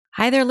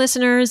Hi there,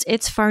 listeners.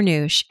 It's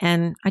Farnoosh,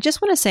 and I just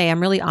want to say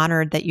I'm really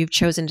honored that you've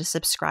chosen to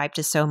subscribe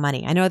to So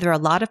Money. I know there are a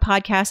lot of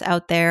podcasts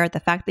out there. The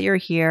fact that you're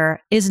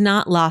here is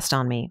not lost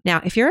on me. Now,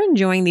 if you're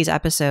enjoying these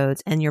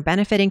episodes and you're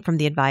benefiting from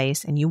the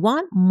advice and you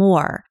want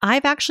more,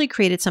 I've actually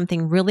created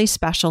something really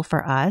special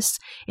for us.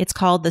 It's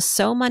called the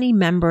So Money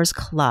Members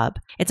Club.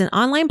 It's an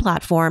online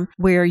platform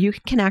where you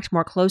can connect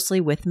more closely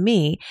with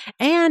me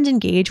and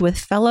engage with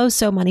fellow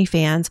So Money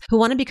fans who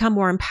want to become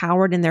more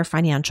empowered in their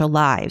financial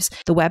lives.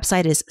 The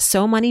website is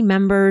SoMoneyMembers.com.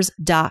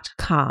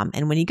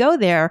 And when you go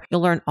there,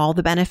 you'll learn all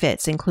the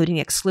benefits, including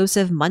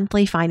exclusive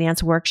monthly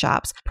finance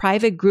workshops,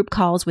 private group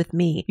calls with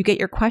me. You get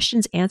your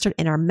questions answered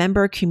in our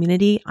member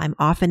community. I'm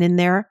often in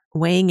there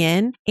weighing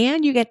in,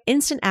 and you get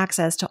instant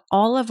access to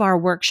all of our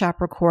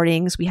workshop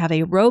recordings. We have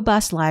a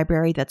robust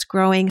library that's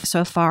growing.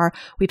 So far,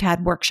 we've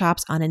had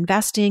workshops on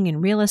investing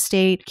in real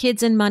estate,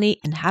 kids and money,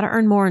 and how to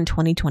earn more in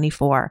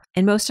 2024.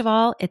 And most of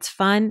all, it's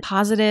fun,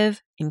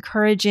 positive,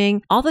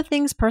 encouraging, all the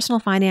things personal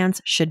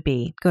finance should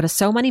be. Go to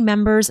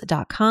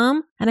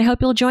SoMoneyMembers.com, and I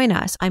hope you'll join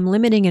us. I'm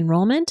limiting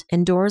enrollment,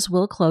 and doors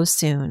will close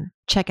soon.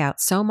 Check out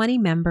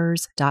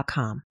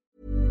SoMoneyMembers.com.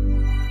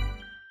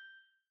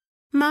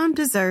 Mom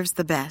deserves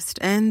the best,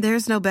 and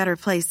there's no better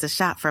place to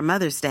shop for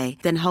Mother's Day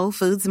than Whole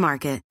Foods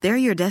Market. They're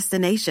your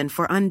destination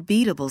for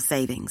unbeatable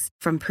savings,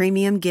 from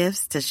premium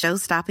gifts to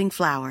show-stopping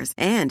flowers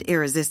and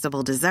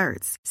irresistible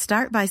desserts.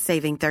 Start by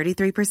saving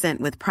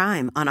 33% with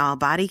Prime on all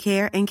body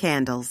care and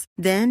candles.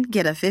 Then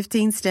get a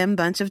 15-stem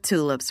bunch of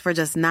tulips for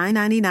just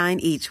 $9.99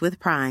 each with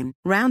Prime.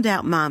 Round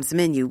out Mom's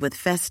menu with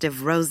festive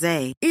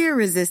rosé,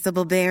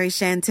 irresistible berry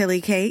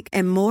chantilly cake,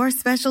 and more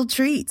special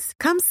treats.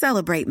 Come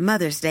celebrate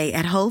Mother's Day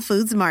at Whole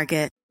Foods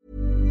Market.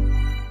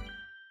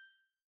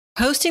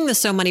 Hosting the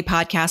So Money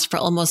podcast for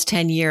almost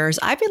 10 years,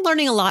 I've been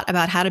learning a lot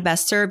about how to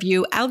best serve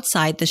you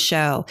outside the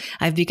show.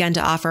 I've begun to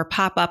offer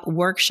pop-up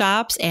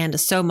workshops and a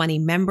So Money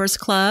Members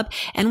Club.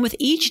 And with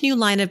each new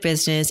line of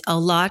business, a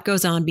lot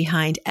goes on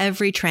behind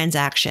every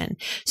transaction.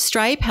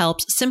 Stripe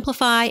helps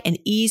simplify and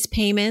ease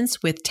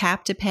payments with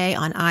Tap to Pay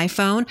on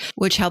iPhone,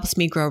 which helps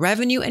me grow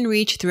revenue and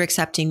reach through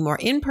accepting more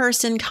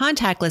in-person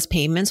contactless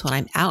payments when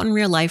I'm out in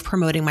real life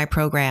promoting my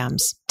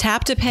programs.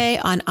 Tap to Pay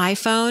on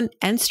iPhone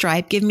and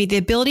Stripe give me the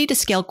ability to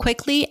scale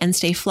quickly and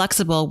stay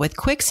flexible with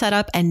quick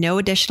setup and no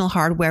additional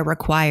hardware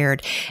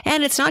required.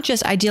 And it's not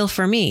just ideal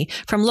for me.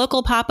 From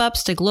local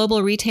pop-ups to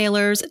global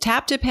retailers,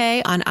 Tap to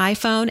Pay on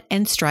iPhone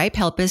and Stripe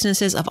help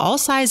businesses of all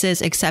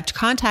sizes accept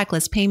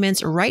contactless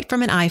payments right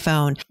from an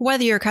iPhone.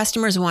 Whether your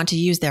customers want to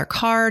use their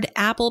card,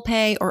 Apple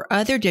Pay, or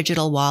other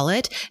digital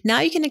wallet, now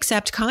you can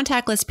accept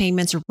contactless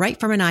payments right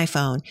from an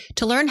iPhone.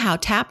 To learn how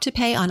Tap to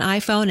Pay on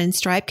iPhone and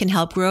Stripe can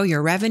help grow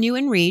your revenue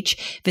and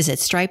reach, visit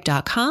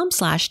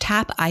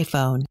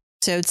stripe.com/tapiphone.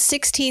 Episode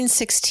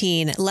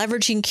 1616,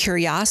 Leveraging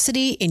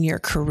Curiosity in Your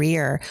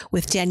Career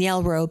with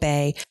Danielle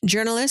Robay,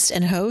 journalist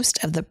and host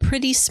of the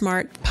Pretty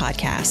Smart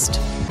podcast.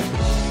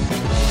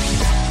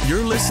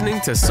 You're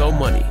listening to So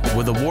Money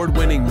with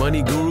award-winning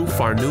money guru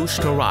Farnoosh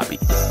Torabi.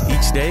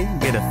 Each day,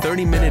 get a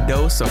 30-minute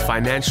dose of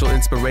financial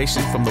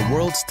inspiration from the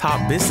world's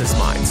top business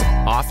minds,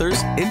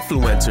 authors,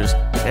 influencers,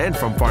 and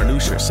from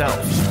Farnoosh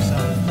herself.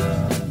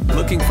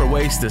 Looking for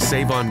ways to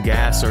save on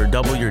gas or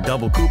double your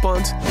double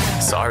coupons?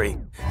 Sorry,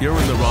 you're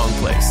in the wrong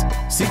place.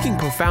 Seeking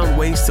profound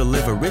ways to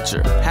live a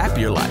richer,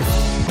 happier life.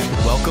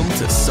 Welcome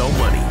to So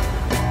Money.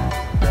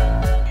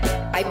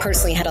 I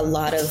personally had a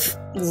lot of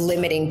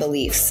limiting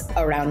beliefs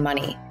around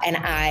money. And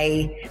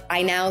I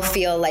now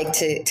feel like,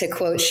 to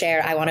quote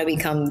Cher, I want to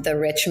become the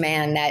rich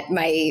man that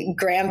my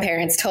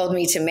grandparents told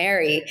me to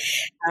marry.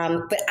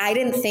 But I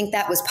didn't think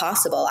that was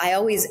possible. I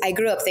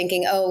grew up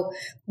thinking, oh,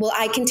 well,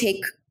 I can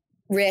take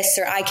risks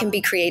or I can be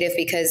creative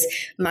because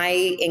my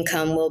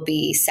income will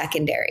be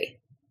secondary.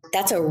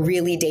 That's a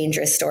really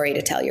dangerous story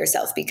to tell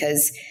yourself,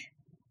 because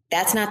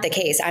that's not the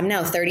case. I'm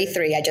now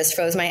 33. I just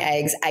froze my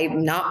eggs.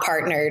 I'm not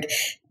partnered.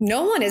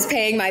 No one is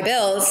paying my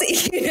bills,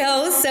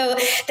 so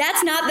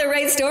that's not the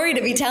right story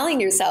to be telling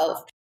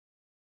yourself.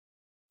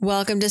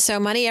 Welcome to So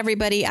Money,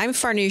 everybody. I'm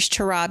Farnoosh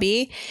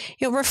Torabi.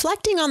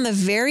 Reflecting on the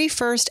very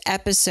first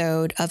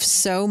episode of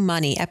So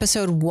Money,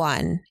 episode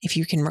 1, if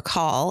you can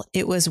recall,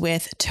 it was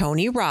with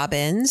Tony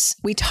Robbins.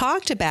 We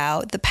talked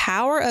about the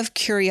power of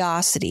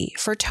curiosity.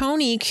 For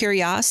Tony,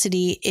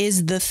 curiosity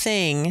is the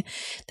thing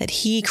that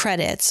he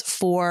credits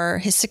for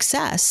his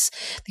success.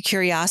 The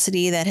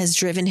curiosity that has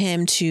driven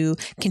him to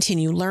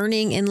continue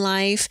learning in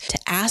life, to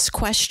ask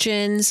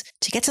questions,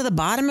 to get to the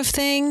bottom of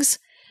things.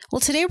 Well,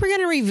 today we're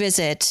going to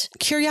revisit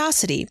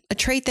curiosity, a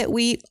trait that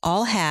we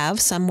all have,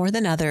 some more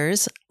than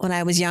others. When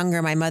I was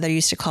younger, my mother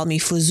used to call me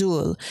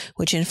Fuzul,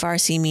 which in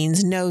Farsi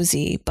means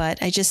nosy,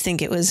 but I just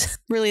think it was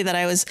really that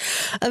I was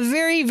a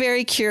very,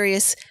 very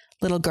curious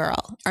little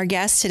girl. Our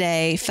guest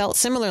today felt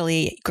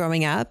similarly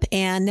growing up,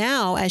 and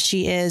now as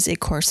she is a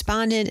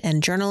correspondent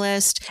and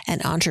journalist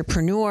and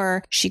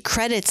entrepreneur, she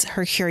credits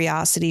her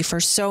curiosity for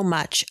so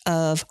much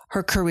of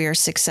her career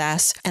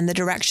success and the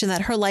direction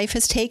that her life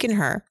has taken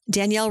her.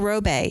 Danielle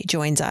Robay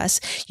joins us.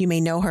 You may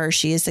know her.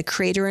 She is the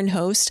creator and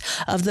host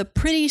of the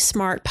Pretty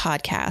Smart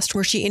podcast,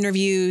 where she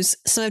interviews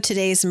some of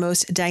today's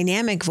most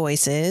dynamic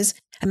voices.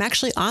 I'm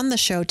actually on the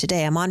show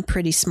today. I'm on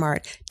Pretty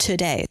Smart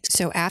today.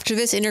 So after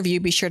this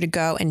interview, be sure to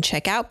go and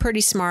check out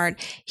Pretty Smart.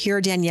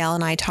 Hear Danielle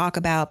and I talk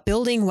about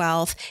building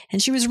wealth.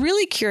 And she was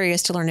really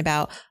curious to learn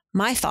about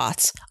my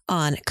thoughts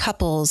on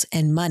couples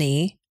and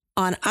money.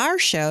 On our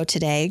show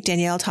today,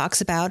 Danielle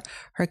talks about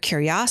her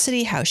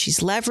curiosity, how she's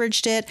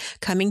leveraged it,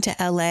 coming to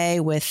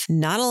LA with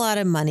not a lot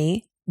of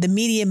money, the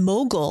media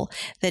mogul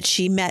that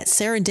she met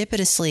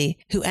serendipitously,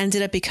 who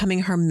ended up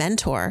becoming her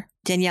mentor.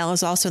 Danielle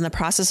is also in the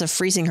process of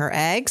freezing her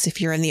eggs. If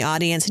you're in the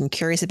audience and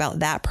curious about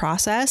that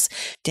process,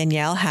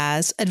 Danielle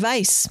has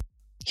advice.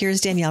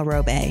 Here's Danielle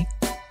Robay.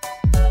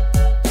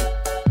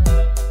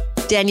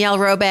 Danielle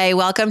Robay,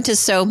 welcome to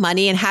So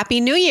Money and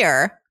Happy New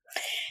Year.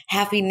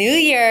 Happy New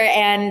Year.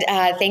 And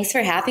thanks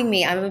for having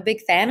me. I'm a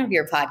big fan of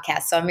your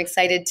podcast, so I'm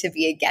excited to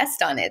be a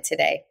guest on it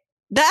today.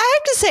 I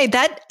have to say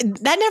that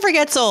never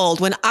gets old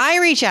when I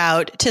reach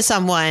out to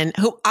someone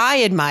who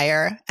I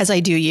admire, as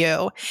I do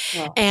you,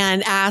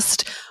 and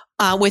asked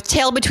with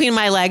tail between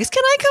my legs,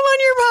 can I come on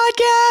your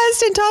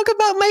podcast and talk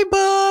about my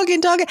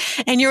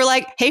book and you're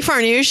like, hey,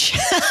 Farnoosh,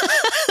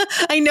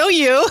 I know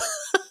you.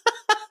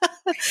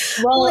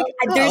 Well,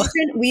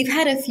 we've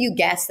had a few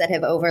guests that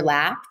have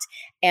overlapped.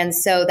 And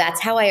so that's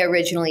how I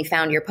originally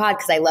found your pod,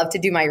 because I love to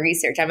do my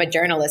research. I'm a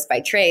journalist by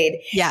trade.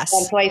 Yes.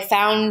 And so I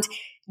found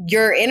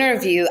your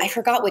interview. I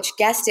forgot which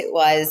guest it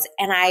was.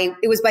 And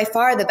it was by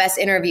far the best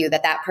interview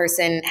that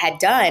person had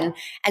done.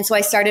 And so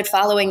I started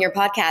following your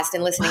podcast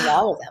and listening to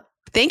all of them.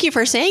 Thank you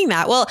for saying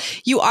that. Well,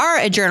 you are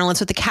a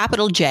journalist with a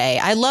capital J.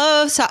 I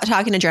love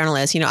talking to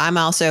journalists. You know, I'm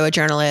also a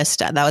journalist.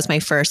 That was my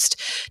first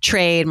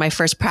trade, my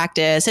first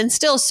practice, and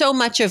still so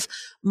much of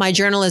my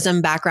journalism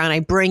background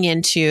I bring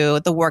into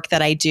the work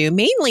that I do,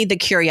 mainly the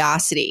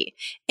curiosity.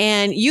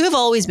 And you have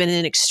always been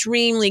an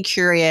extremely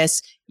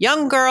curious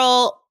young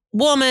girl,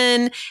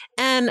 woman.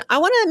 And I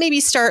want to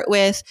maybe start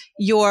with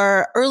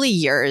your early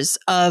years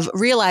of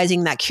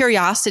realizing that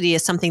curiosity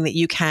is something that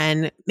you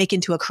can make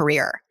into a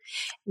career.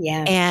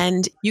 Yeah.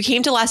 And you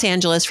came to Los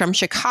Angeles from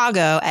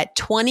Chicago at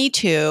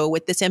 22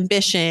 with this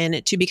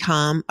ambition to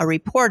become a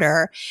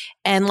reporter.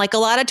 And like a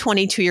lot of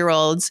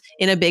 22-year-olds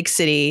in a big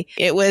city,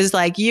 it was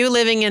like you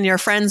living in your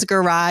friend's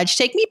garage.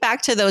 Take me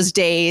back to those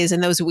days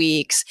and those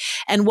weeks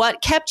and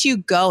what kept you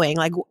going.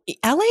 Like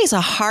LA is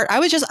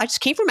I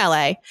just came from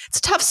LA. It's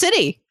a tough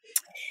city.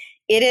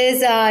 It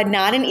is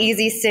not an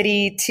easy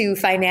city to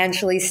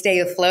financially stay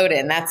afloat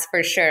in, that's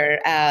for sure.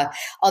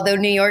 Although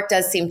New York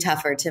does seem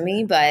tougher to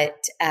me.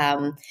 But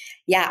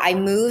I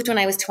moved when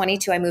I was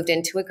 22. I moved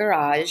into a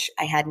garage.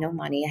 I had no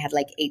money. I had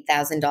like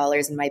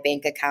 $8,000 in my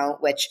bank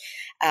account, which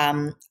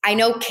I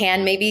know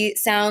can maybe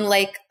sound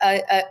like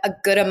a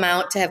good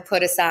amount to have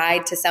put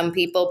aside to some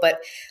people.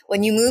 But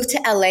when you move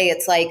to LA,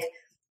 it's like,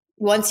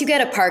 once you get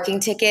a parking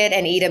ticket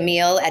and eat a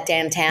meal at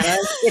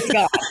Dantana's, it's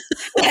gone.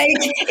 Like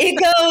it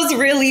goes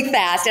really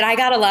fast. And I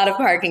got a lot of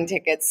parking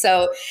tickets.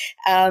 So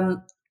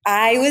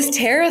I was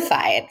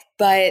terrified,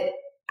 but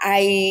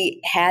I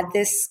had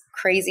this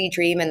crazy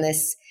dream and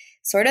this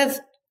sort of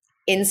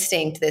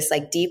instinct, this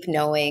like deep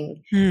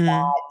knowing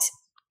that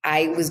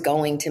I was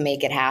going to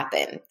make it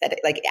happen. That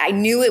like I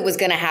knew it was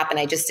going to happen.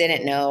 I just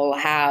didn't know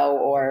how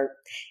or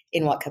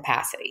in what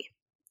capacity.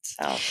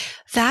 So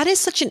that is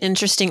such an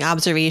interesting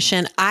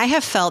observation. I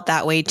have felt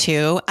that way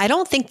too. I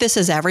don't think this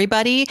is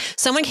everybody.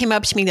 Someone came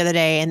up to me the other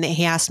day and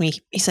he asked me,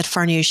 he said,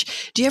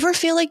 Farnoosh, do you ever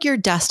feel like you're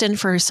destined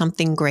for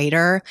something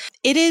greater?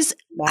 It is,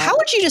 wow. How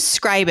would you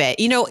describe it?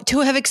 You know,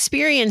 to have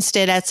experienced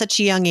it at such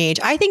a young age,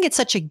 I think it's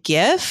such a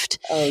gift.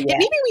 Oh, yeah. And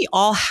maybe we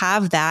all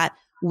have that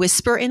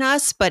whisper in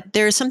us, but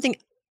there's something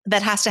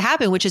that has to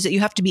happen, which is that you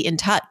have to be in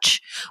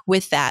touch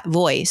with that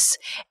voice.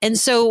 And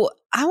so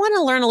I want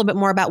to learn a little bit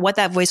more about what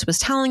that voice was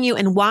telling you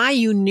and why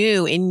you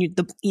knew in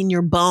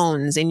your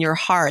bones, in your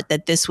heart,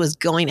 that this was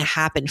going to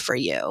happen for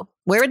you.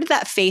 Where did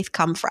that faith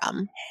come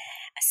from?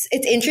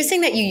 It's interesting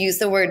that you use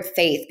the word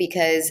faith,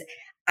 because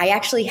I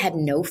actually had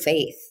no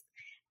faith,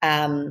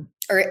 or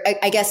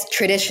I guess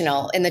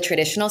in the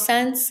traditional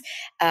sense.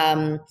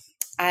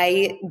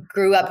 I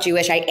grew up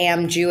Jewish. I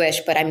am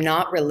Jewish, but I'm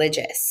not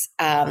religious.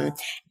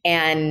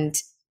 And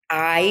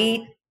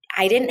I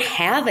didn't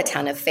have a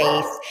ton of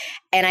faith.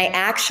 And I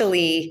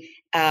actually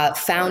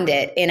found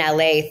it in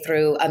LA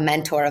through a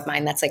mentor of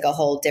mine. That's like a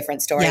whole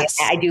different story. Yes.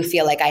 I do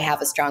feel like I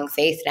have a strong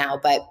faith now,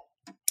 but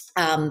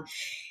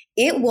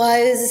it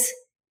was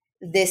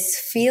this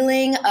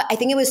feeling, I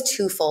think it was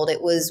twofold.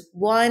 It was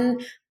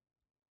one,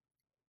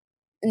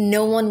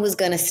 no one was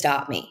going to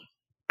stop me.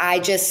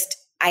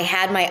 I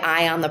had my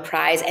eye on the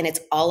prize, and it's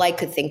all I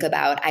could think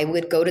about. I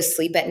would go to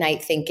sleep at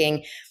night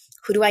thinking,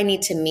 Who do I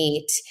need to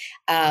meet?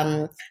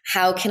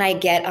 How can I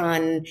get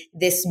on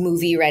this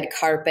movie red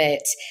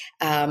carpet?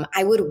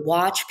 I would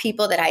watch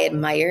people that I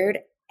admired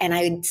and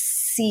I would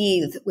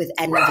seethe with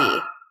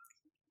envy.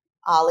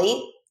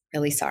 Ollie,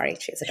 really sorry.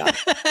 She has a dog.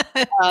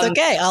 It's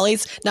okay.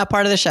 Ollie's not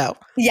part of the show.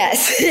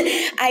 Yes.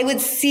 I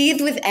would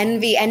seethe with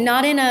envy, and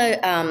not in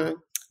a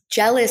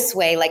jealous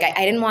way. Like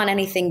I didn't want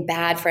anything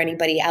bad for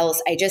anybody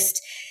else. I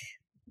just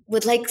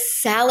would like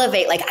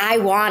salivate, like I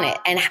want it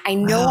and I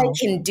know I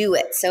can do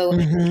it. So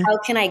how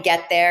can I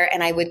get there?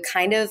 And I would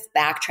kind of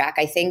backtrack.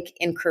 I think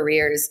in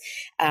careers,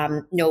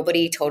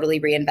 nobody totally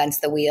reinvents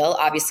the wheel.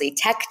 Obviously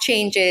tech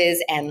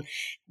changes and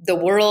the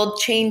world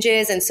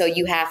changes. And so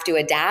you have to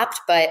adapt.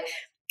 But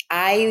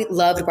I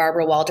loved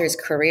Barbara Walters'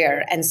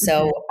 career. And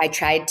so I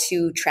tried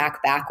to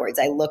track backwards.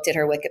 I looked at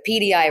her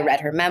Wikipedia, I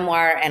read her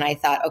memoir, and I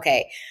thought,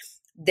 okay,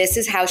 this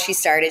is how she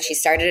started. She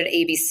started at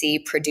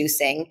ABC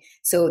producing.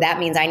 So that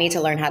means I need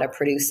to learn how to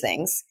produce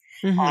things.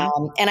 And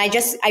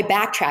I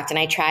backtracked and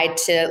I tried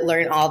to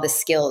learn all the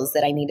skills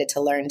that I needed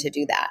to learn to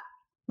do that.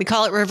 We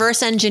call it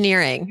reverse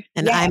engineering.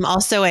 And I'm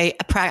also I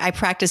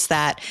practice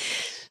that.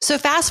 So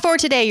fast forward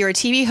today, you're a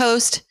TV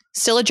host,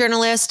 still a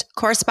journalist,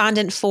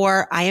 correspondent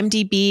for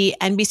IMDb,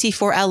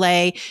 NBC4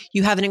 LA.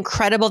 You have an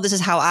incredible, this is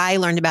how I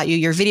learned about you,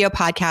 your video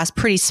podcast,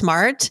 Pretty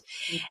Smart.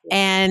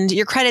 And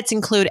your credits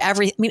include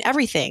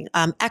everything,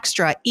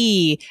 Extra,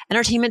 E,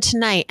 Entertainment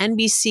Tonight,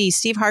 NBC,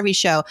 Steve Harvey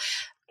Show.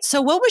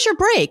 So what was your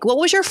break? What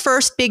was your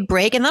first big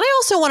break? And then I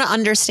also want to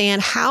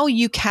understand how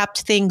you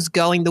kept things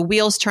going, the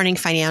wheels turning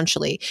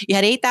financially. You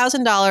had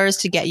 $8,000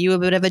 to get you a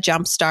bit of a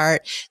jump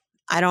start.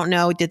 I don't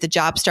know. Did the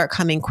job start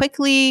coming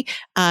quickly?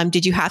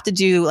 Did you have to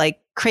do like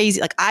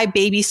crazy? Like I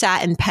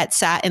babysat and pet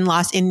sat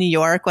in New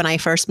York when I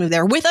first moved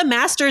there with a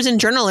master's in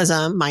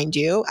journalism, mind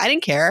you. I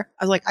didn't care.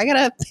 I was like, I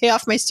gotta pay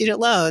off my student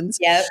loans.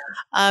 Yep.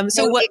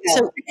 So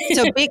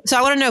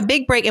I want to know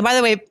big break. And by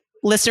the way,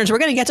 listeners, we're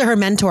going to get to her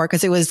mentor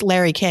because it was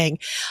Larry King,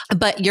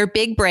 but your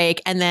big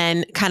break and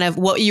then kind of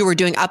what you were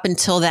doing up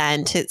until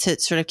then to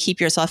sort of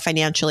keep yourself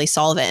financially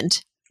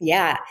solvent.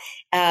 Yeah.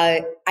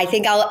 I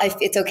think if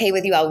it's okay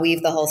with you, I'll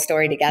weave the whole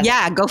story together.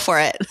 Yeah, go for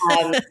it.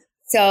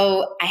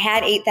 So I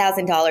had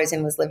 $8,000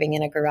 and was living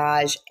in a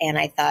garage, and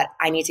I thought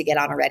I need to get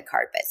on a red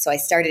carpet. So I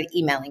started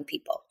emailing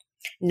people.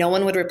 No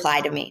one would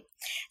reply to me.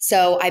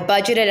 So I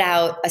budgeted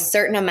out a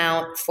certain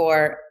amount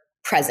for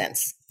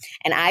presents,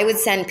 and I would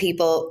send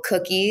people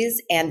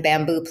cookies and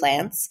bamboo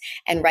plants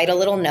and write a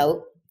little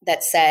note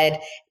that said,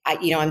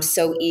 I'm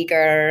so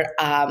eager.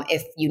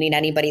 If you need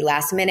anybody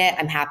last minute,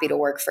 I'm happy to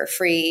work for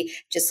free.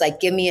 Just like,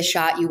 give me a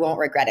shot. You won't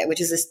regret it,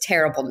 which is this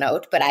terrible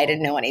note, but I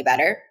didn't know any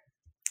better.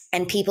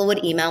 And people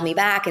would email me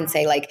back and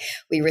say like,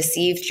 we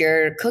received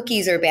your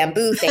cookies or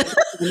bamboo. Thank you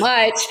so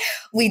much.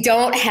 We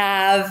don't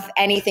have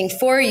anything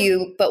for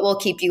you, but we'll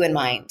keep you in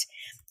mind.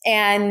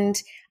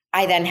 And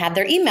I then had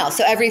their email.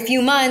 So every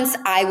few months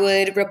I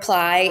would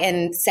reply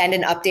and send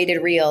an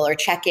updated reel or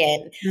check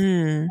in.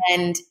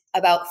 And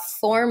about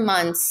 4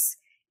 months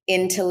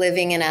into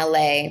living in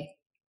LA,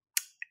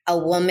 a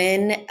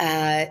woman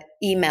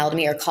emailed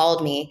me or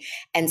called me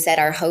and said,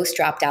 our host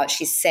dropped out.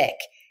 She's sick.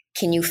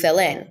 Can you fill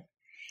in?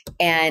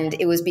 And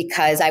it was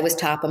because I was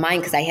top of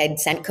mind because I had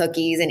sent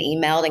cookies and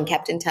emailed and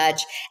kept in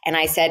touch. And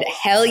I said,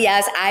 hell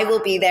yes, I will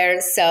be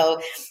there.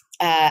 So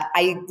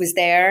I was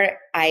there.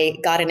 I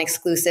got an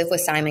exclusive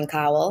with Simon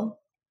Cowell.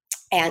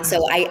 And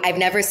so I've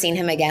never seen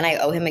him again. I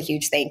owe him a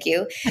huge thank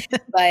you.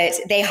 But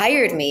they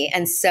hired me.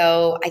 And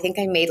so I think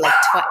I made like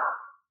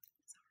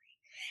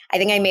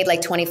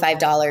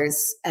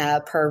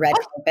 $25 per red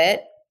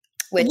carpet.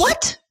 Which,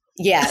 what?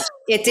 Yeah,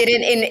 it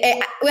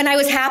didn't. When I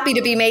was happy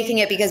to be making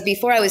it, because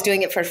before I was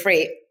doing it for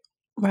free.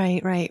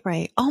 Right.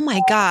 Oh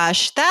my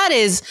gosh. That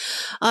is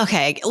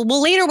okay.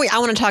 Well, later I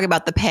want to talk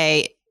about the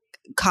pay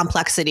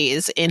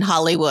complexities in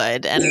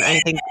Hollywood. And I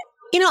think,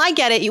 I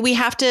get it. We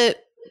have to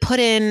put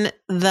in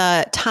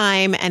the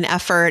time and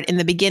effort in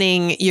the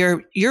beginning.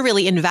 You're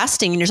really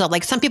investing in yourself.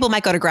 Like some people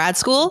might go to grad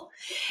school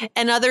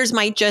and others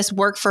might just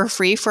work for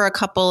free for a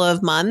couple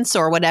of months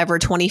or whatever,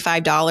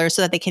 $25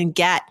 so that they can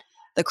get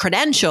the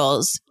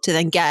credentials to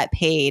then get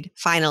paid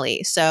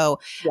finally. So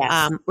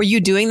yes. Were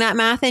you doing that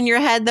math in your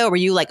head though? Were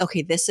you like,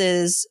 okay, this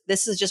is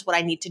just what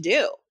I need to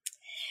do?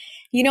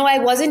 I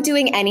wasn't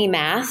doing any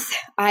math.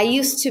 I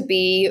used to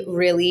be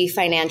really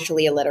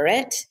financially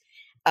illiterate.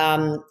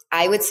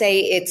 I would say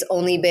it's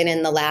only been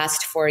in the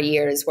last 4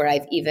 years where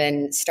I've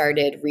even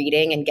started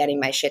reading and getting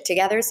my shit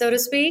together, so to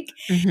speak.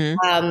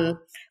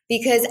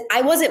 Because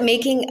I wasn't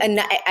making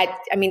enough,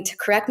 to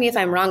correct me if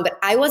I'm wrong, but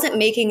I wasn't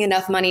making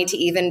enough money to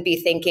even be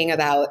thinking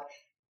about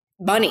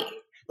money.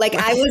 Like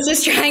I was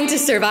just trying to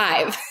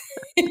survive.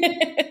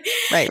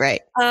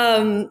 Right.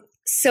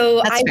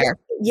 So that's fair.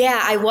 Yeah,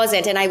 I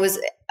wasn't. And I was,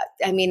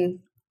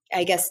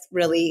 I guess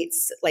really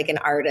like an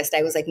artist.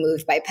 I was like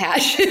moved by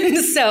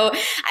passion. So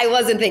I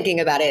wasn't thinking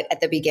about it at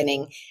the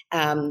beginning.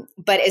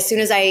 But as soon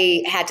as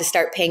I had to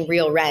start paying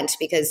real rent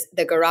because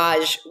the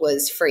garage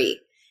was free,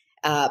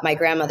 my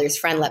grandmother's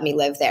friend let me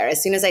live there.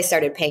 As soon as I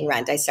started paying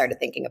rent, I started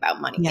thinking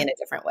about money in a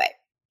different way.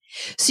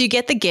 So you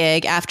get the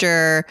gig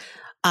after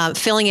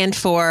filling in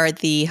for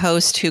the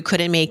host who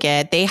couldn't make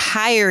it. They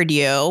hired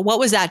you. What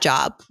was that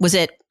job? Was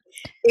it?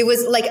 It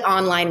was like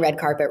online red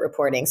carpet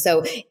reporting.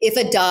 So if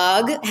a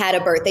dog had a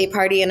birthday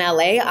party in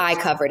LA, I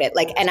covered it.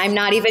 Like, and I'm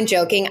not even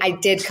joking.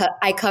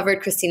 I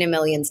covered Christina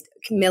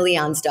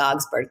Million's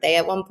dog's birthday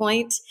at one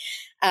point.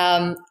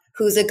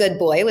 Who's a good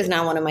boy was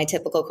not one of my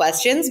typical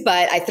questions,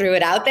 but I threw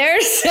it out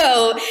there.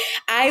 So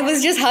I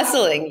was just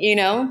hustling, you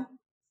know?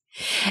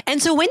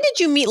 And so when did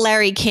you meet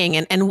Larry King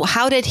and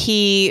how did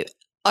he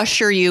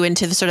usher you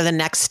into the sort of the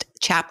next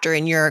chapter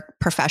in your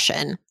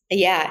profession?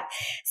 Yeah.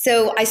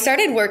 So I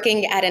started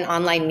working at an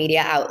online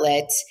media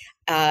outlet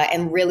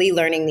and really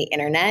learning the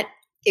internet.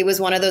 It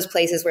was one of those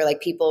places where like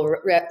people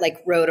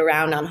rode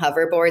around on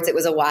hoverboards. It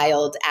was a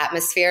wild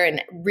atmosphere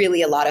and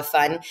really a lot of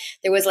fun.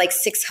 There was like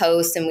 6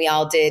 hosts and we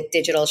all did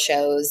digital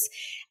shows.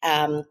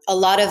 A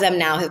lot of them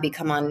now have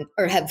become on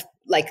or have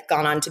like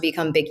gone on to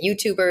become big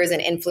YouTubers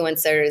and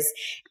influencers.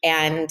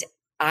 And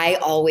I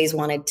always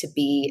wanted to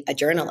be a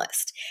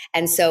journalist.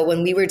 And so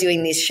when we were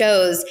doing these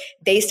shows,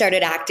 they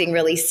started acting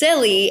really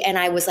silly. And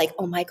I was like,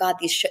 oh my God,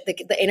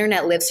 the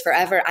internet lives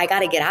forever. I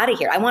got to get out of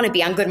here. I want to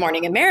be on Good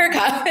Morning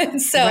America.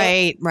 So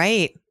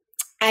Right.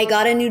 I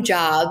got a new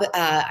job.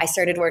 I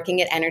started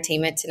working at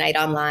Entertainment Tonight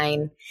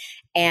Online.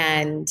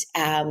 And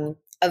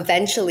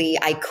eventually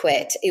I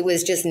quit. It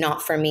was just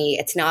not for me.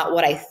 It's not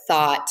what I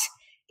thought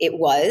it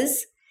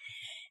was,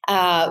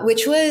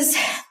 which was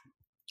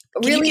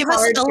really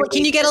hard.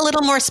 Can you get a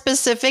little more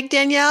specific,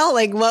 Danielle?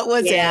 Like what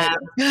was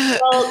it?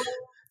 Well,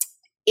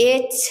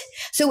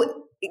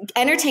 so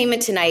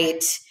Entertainment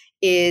Tonight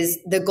is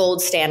the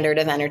gold standard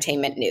of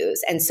entertainment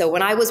news. And so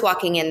when I was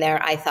walking in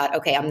there, I thought,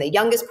 okay, I'm the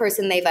youngest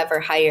person they've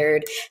ever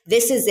hired.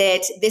 This is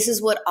it. This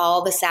is what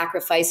all the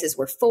sacrifices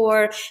were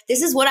for.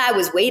 This is what I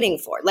was waiting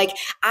for. Like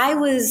I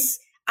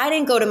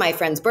didn't go to my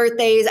friends'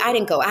 birthdays. I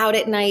didn't go out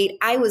at night.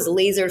 I was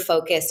laser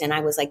focused and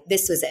I was like,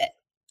 this was it.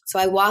 So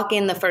I walk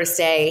in the first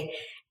day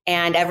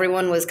and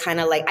everyone was kind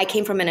of like, I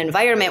came from an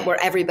environment where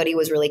everybody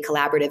was really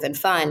collaborative and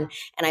fun.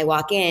 And I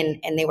walk in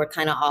and they were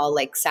kind of all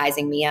like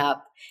sizing me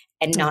up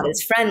and not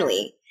as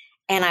friendly.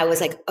 And I was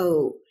like,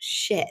 oh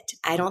shit,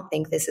 I don't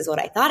think this is what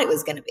I thought it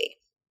was going to be.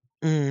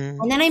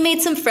 And then I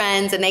made some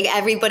friends and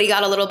everybody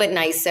got a little bit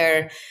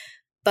nicer.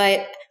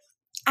 But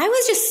I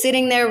was just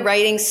sitting there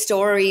writing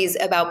stories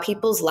about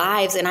people's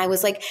lives. And I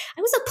was like,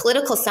 I was a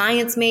political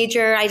science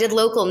major. I did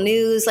local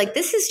news. Like,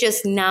 this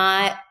is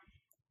not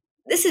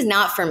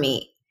for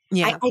me.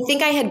 Yeah. I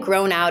think I had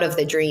grown out of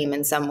the dream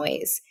in some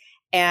ways.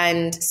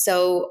 And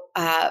so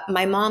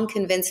my mom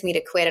convinced me to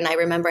quit. And I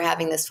remember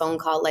having this phone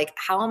call, like,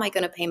 how am I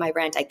going to pay my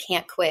rent? I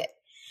can't quit.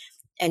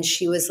 And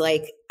she was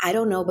like, I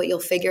don't know, but you'll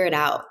figure it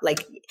out.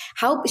 Like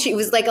she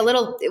was like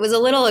it was a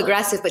little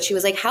aggressive, but she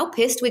was like, how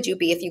pissed would you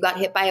be if you got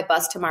hit by a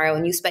bus tomorrow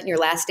and you spent your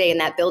last day in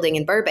that building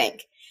in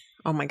Burbank?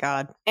 Oh my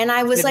God. And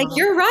I was like,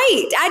 you're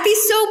right. I'd be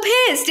so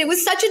pissed. It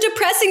was such a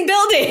depressing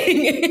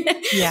building.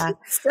 Yeah.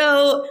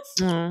 So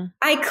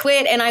I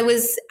quit and I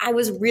was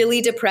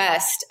really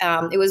depressed.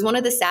 It was one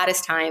of the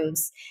saddest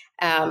times.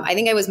 I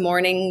think I was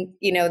mourning,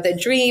 the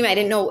dream. I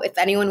didn't know if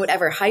anyone would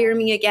ever hire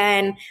me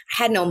again.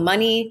 I had no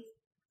money.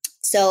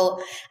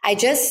 So I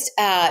just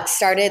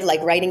started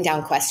like writing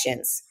down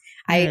questions.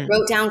 I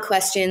wrote down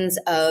questions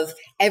of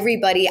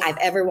everybody I've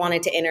ever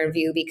wanted to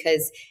interview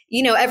because,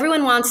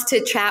 everyone wants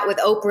to chat with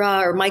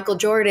Oprah or Michael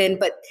Jordan,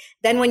 but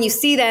then when you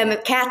see them,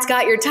 cat's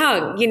got your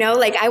tongue,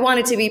 like I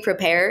wanted to be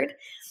prepared.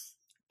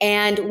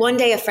 And one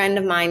day a friend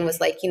of mine was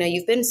like,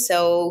 you've been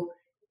so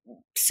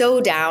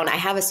down. I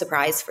have a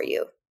surprise for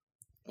you.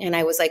 And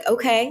I was like,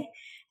 okay.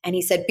 And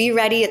he said, be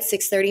ready at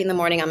 6:30 in the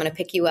morning. I'm going to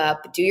pick you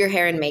up, do your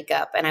hair and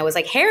makeup. And I was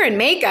like, hair and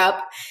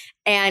makeup?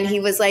 And he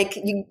was like,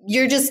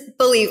 you're just,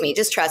 believe me,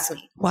 just trust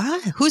me.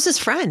 What? Who's his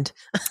friend?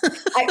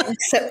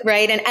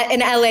 Right. An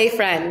LA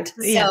friend.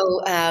 Yeah.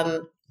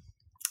 So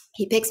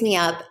he picks me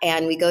up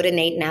and we go to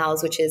Nate and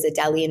Al's, which is a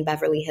deli in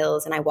Beverly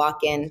Hills. And I walk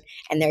in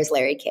and there's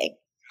Larry King.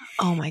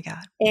 Oh my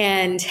God.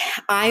 And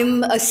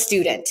I'm a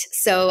student.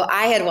 So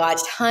I had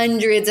watched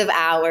hundreds of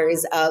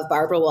hours of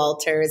Barbara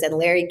Walters and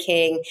Larry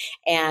King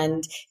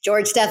and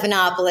George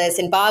Stephanopoulos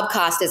and Bob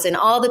Costas and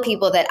all the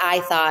people that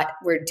I thought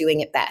were doing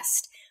it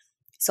best.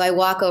 So I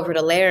walk over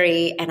to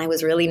Larry and I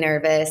was really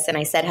nervous and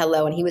I said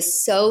hello and he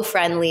was so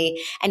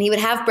friendly and he would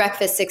have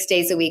breakfast 6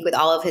 days a week with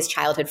all of his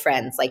childhood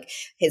friends. Like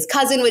his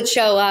cousin would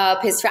show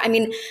up,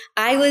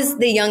 I was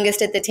the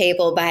youngest at the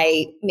table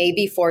by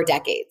maybe 4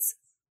 decades.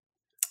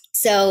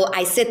 So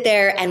I sit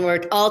there and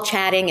we're all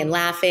chatting and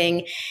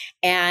laughing.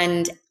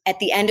 And at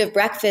the end of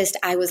breakfast,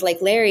 I was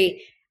like,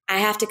 Larry, I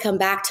have to come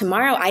back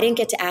tomorrow. I didn't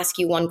get to ask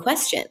you one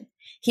question.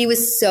 He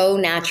was so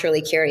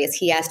naturally curious.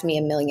 He asked me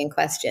a million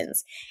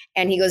questions.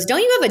 And he goes,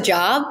 don't you have a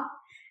job?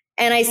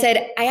 And I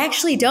said, I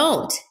actually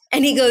don't.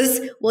 And he goes,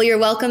 well, you're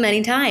welcome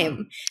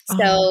anytime.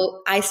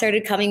 So I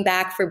started coming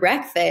back for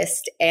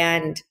breakfast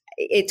and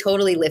it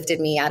totally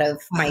lifted me out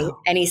of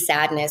any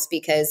sadness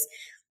because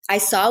I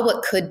saw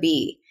what could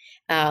be.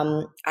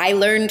 I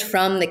learned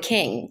from the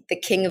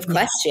king of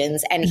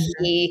questions, and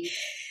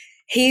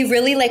he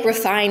really like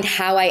refined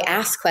how I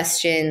ask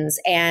questions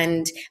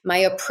and my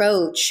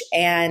approach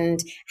and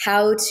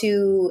how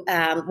to,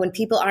 when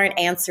people aren't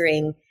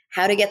answering,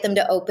 how to get them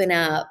to open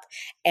up.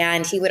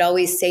 And he would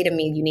always say to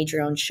me, you need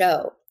your own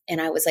show. And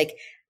I was like,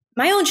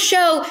 my own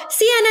show?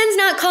 CNN's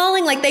not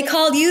calling like they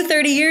called you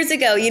 30 years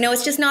ago. You know,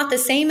 it's just not the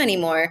same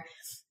anymore.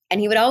 And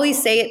he would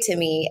always say it to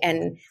me.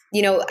 And,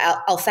 you know,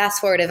 I'll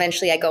fast forward.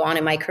 Eventually I go on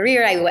in my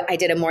career. I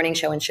did a morning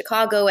show in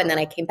Chicago, and then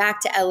I came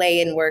back to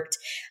LA and worked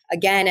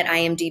again at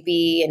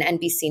IMDb and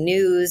NBC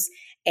News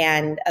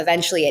and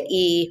eventually at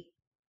E!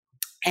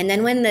 And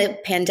then when the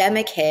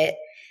pandemic hit,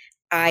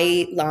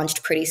 I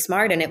launched Pretty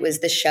Smart, and it was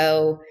the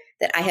show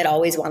that I had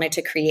always wanted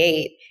to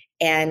create.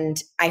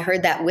 And I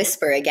heard that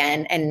whisper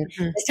again. And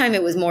this time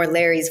it was more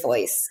Larry's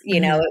voice. You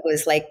know, it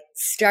was like,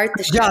 start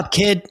the show. Good job,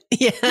 kid.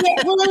 Yeah.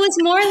 Well, it was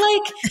more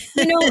like,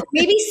 you know,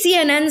 maybe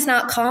CNN's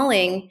not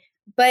calling,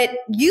 but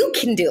you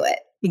can do it.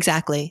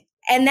 Exactly.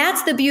 And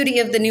that's the beauty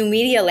of the new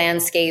media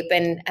landscape.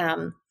 And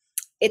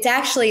it's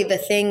actually the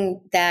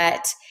thing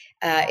that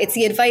it's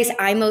the advice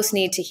I most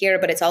need to hear,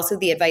 but it's also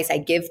the advice I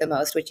give the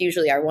most, which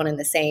usually are one and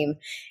the same.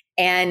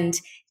 And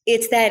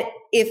it's that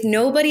if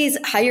nobody's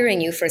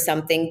hiring you for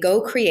something,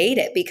 go create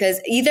it, because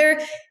either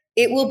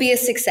it will be a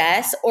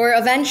success or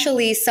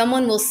eventually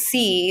someone will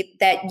see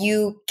that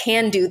you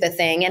can do the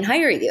thing and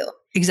hire you.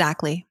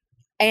 Exactly.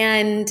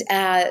 And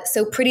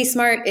so Pretty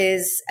Smart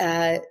is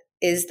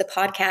the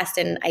podcast,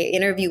 and I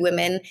interview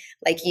women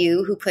like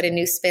you who put a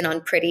new spin on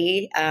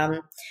pretty.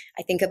 I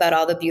think about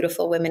all the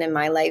beautiful women in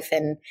my life,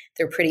 and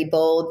they're pretty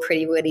bold,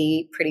 pretty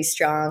witty, pretty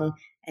strong.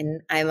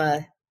 And I'm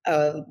a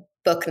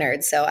book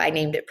nerd, so I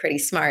named it Pretty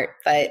Smart.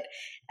 But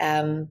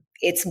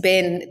it's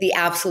been the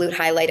absolute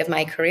highlight of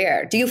my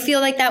career. Do you feel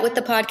like that with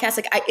the podcast?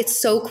 Like,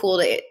 it's so cool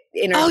to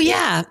interview. Oh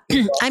yeah,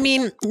 I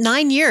mean,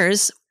 9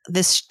 years.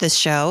 This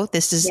show,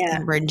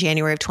 we're in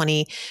January of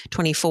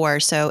 2024.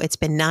 So it's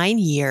been 9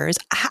 years.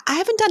 I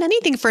haven't done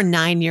anything for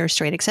 9 years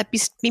straight except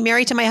be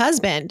married to my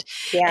husband.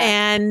 Yeah.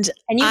 And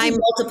you do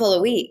multiple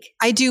a week.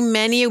 I do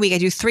many a week. I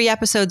do 3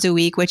 episodes a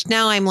week, which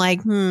now I'm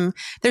like,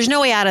 there's no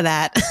way out of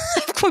that.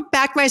 I've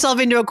backed myself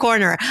into a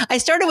corner. I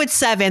started with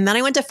 7, then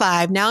I went to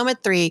 5. Now I'm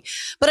at 3,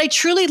 but I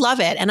truly love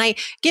it. And I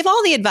give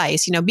all the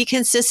advice, you know, be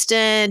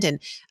consistent and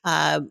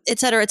et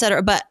cetera, et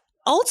cetera. But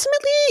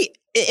ultimately,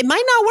 it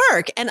might not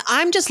work. And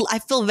I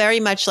feel very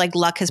much like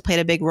luck has played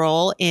a big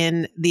role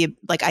in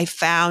I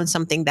found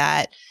something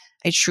that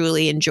I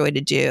truly enjoy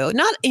to do.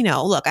 Not, you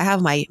know, look, I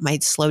have my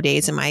slow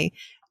days and my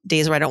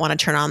days where I don't want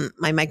to turn on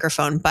my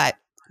microphone, but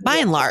by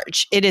and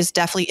large, it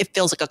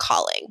feels like a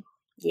calling.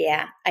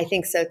 Yeah, I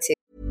think so too.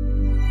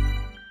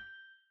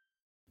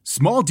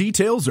 Small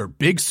details are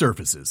big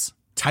surfaces.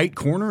 Tight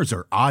corners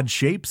are odd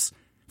shapes.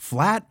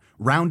 Flat,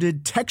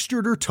 rounded,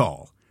 textured, or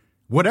tall.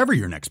 Whatever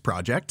your next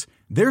project,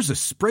 there's a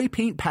spray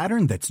paint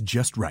pattern that's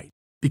just right.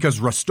 Because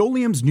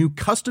Rust-Oleum's new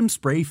Custom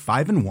Spray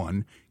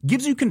 5-in-1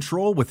 gives you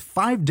control with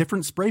 5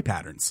 different spray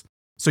patterns.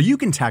 So you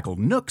can tackle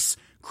nooks,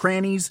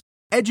 crannies,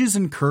 edges,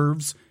 and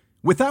curves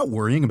without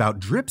worrying about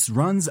drips,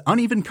 runs,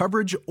 uneven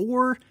coverage,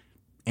 or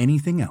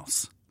anything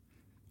else.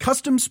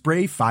 Custom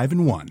Spray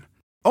 5-in-1.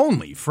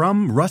 Only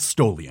from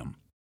Rust-Oleum.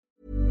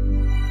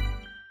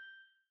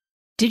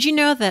 Did you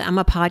know that I'm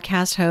a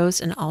podcast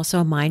host and also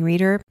a mind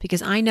reader?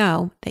 Because I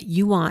know that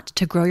you want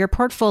to grow your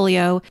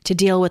portfolio, to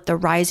deal with the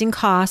rising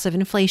costs of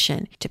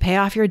inflation, to pay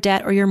off your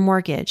debt or your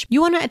mortgage.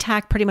 You want to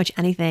attack pretty much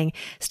anything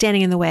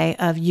standing in the way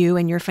of you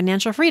and your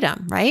financial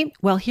freedom, right?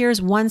 Well,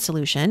 here's one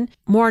solution: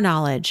 more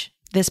knowledge.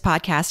 This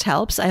podcast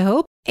helps, I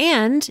hope.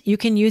 And you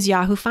can use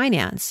Yahoo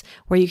Finance,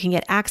 where you can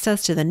get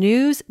access to the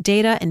news,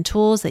 data, and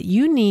tools that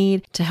you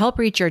need to help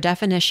reach your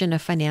definition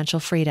of financial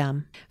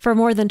freedom. For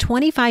more than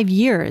 25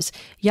 years,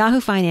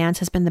 Yahoo Finance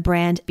has been the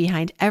brand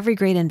behind every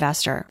great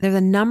investor. They're the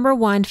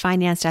 #1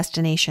 finance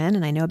destination,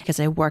 and I know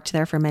because I worked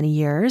there for many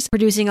years,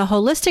 producing a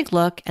holistic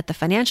look at the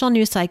financial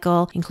news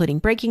cycle, including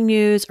breaking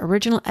news,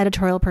 original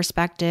editorial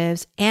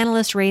perspectives,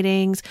 analyst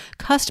ratings,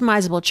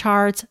 customizable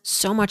charts,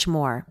 so much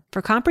more.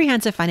 For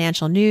comprehensive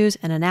financial news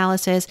and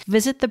analysis,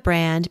 visit the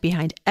brand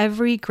behind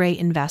every great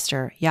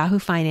investor,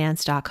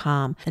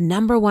 yahoofinance.com. The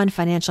 #1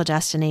 financial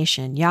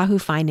destination,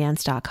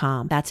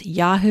 yahoofinance.com. That's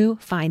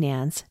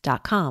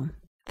yahoofinance.com.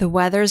 The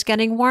weather's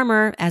getting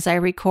warmer. As I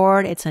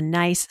record, it's a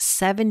nice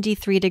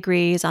 73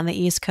 degrees on the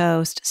East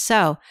Coast.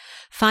 So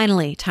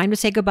finally, time to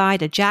say goodbye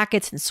to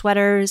jackets and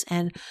sweaters,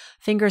 and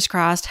fingers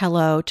crossed,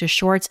 hello to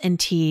shorts and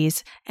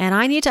tees. And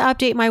I need to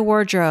update my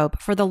wardrobe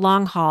for the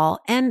long haul.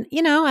 And,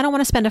 you know, I don't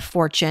want to spend a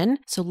fortune.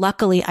 So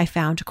luckily I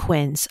found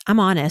Quince. I'm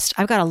honest,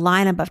 I've got a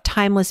lineup of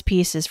timeless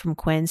pieces from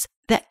Quince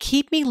that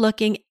keep me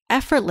looking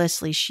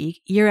effortlessly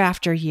chic year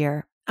after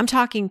year. I'm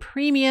talking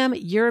premium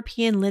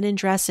European linen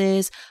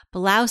dresses,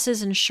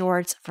 blouses and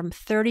shorts from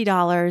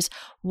 $30,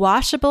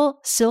 washable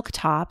silk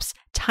tops,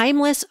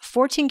 timeless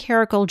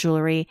 14-karat gold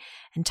jewelry,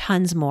 and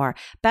tons more.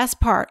 Best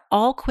part,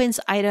 all Quince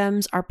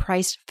items are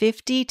priced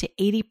 50 to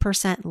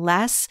 80%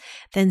 less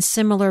than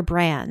similar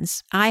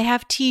brands. I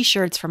have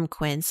t-shirts from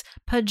Quince,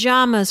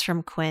 pajamas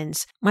from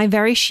Quince. My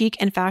very chic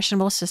and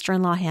fashionable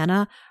sister-in-law,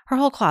 Hannah, her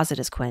whole closet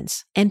is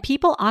Quince. And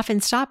people often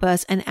stop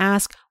us and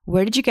ask,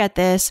 where did you get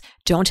this?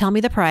 Don't tell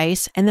me the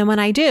price. And then when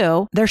I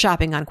do, they're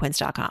shopping on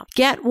quince.com.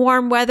 Get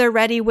warm weather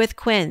ready with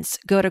Quince.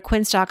 Go to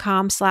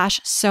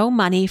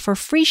quince.com/SoMoney for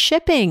free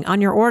shipping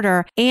on your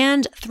order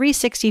and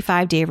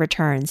 365-day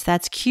returns.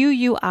 That's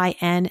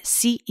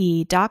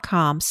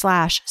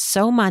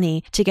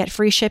QUINCE.com/SoMoney to get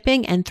free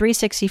shipping and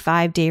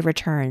 365-day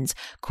returns.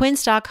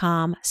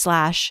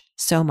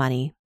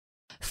 Quince.com/SoMoney.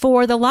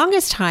 For the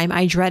longest time,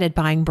 I dreaded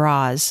buying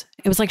bras.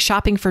 It was like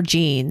shopping for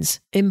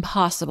jeans.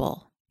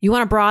 Impossible. You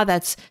want a bra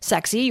that's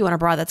sexy. You want a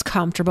bra that's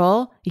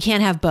comfortable. You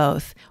can't have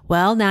both.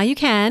 Well, now you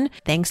can,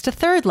 thanks to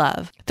Third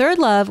Love. Third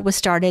Love was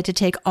started to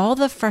take all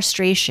the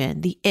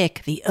frustration, the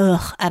ick, the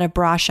ugh out of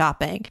bra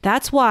shopping.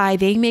 That's why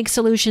they make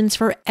solutions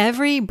for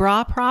every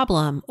bra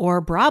problem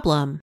or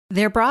problem.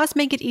 Their bras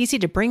make it easy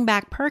to bring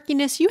back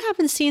perkiness you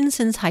haven't seen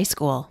since high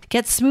school.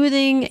 Get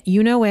smoothing,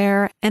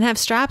 you-know-where, and have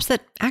straps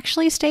that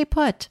actually stay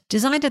put.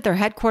 Designed at their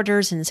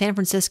headquarters in San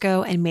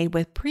Francisco and made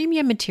with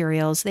premium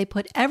materials, they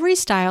put every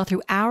style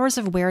through hours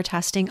of wear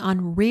testing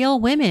on real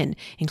women,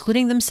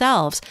 including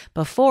themselves,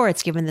 before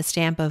it's given the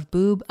stamp of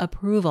boob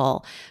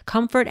approval.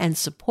 Comfort and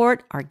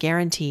support are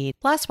guaranteed.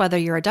 Plus, whether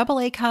you're a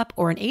AA cup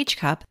or an H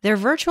cup, their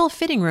virtual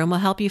fitting room will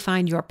help you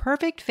find your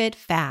perfect fit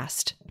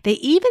fast. They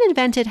even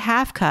invented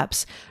half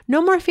cups.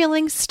 No more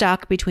feeling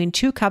stuck between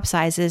two cup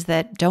sizes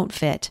that don't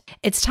fit.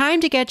 It's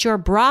time to get your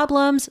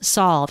problems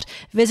solved.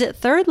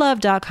 Visit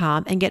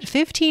thirdlove.com and get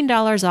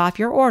 $15 off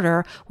your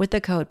order with the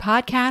code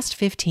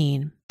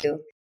podcast15.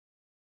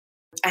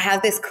 I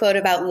have this quote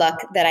about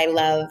luck that I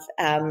love.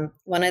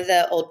 One of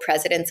the old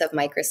presidents of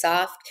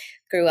Microsoft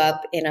grew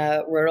up in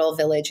a rural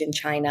village in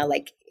China,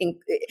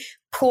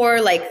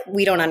 poor, like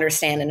we don't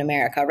understand in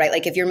America, right?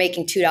 Like if you're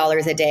making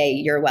 $2 a day,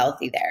 you're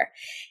wealthy there.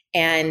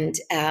 And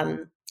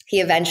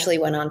he eventually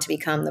went on to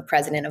become the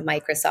president of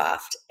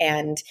Microsoft.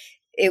 And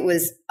it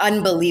was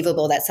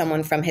unbelievable that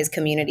someone from his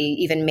community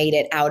even made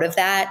it out of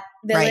that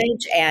village.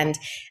 Right. And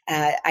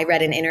I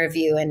read an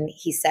interview and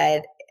he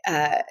said,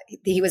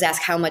 he was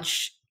asked how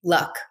much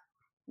luck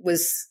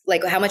was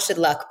like, how much did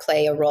luck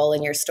play a role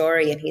in your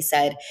story? And he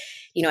said,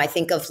 I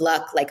think of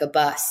luck like a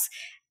bus.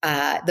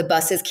 The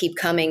buses keep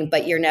coming,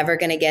 but you're never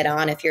going to get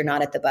on if you're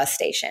not at the bus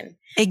station.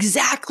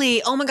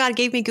 Exactly. Oh my God, it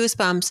gave me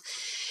goosebumps.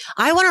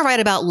 I want to write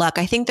about luck.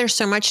 I think there's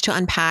so much to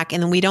unpack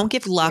and we don't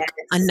give luck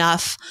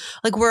enough.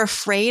 Like we're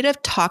afraid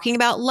of talking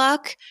about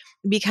luck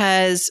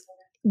because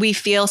we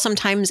feel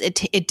sometimes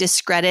it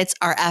discredits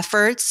our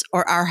efforts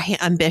or our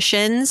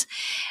ambitions.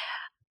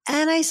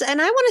 And I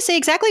want to say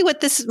exactly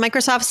what this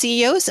Microsoft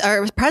CEO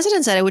or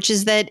president said, which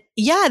is that,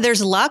 yeah,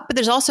 there's luck, but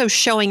there's also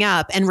showing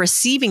up and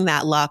receiving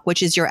that luck,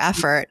 which is your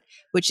effort,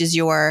 which is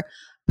your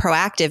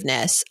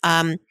proactiveness.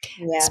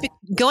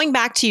 Going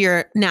back to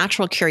your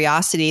natural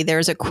curiosity,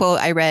 there's a quote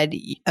I read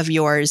of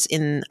yours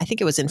I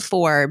think it was in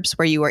Forbes,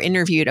 where you were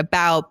interviewed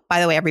about, by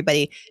the way,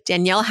 everybody,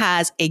 Danielle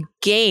has a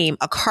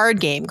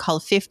card game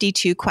called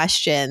 52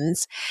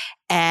 Questions.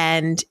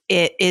 And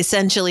it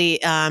essentially,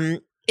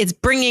 it's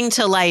bringing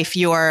to life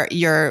your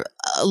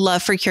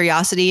love for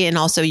curiosity and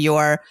also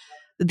the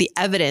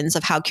evidence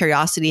of how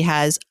curiosity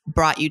has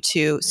brought you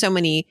to so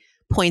many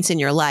points in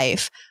your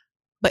life.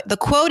 But the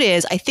quote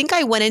is, I think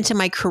I went into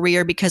my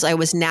career because I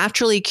was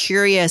naturally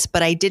curious,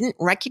 but I didn't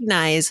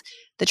recognize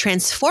the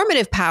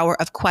transformative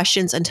power of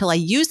questions until I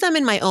used them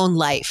in my own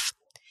life.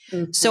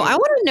 Mm-hmm. So I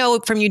want to know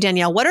from you,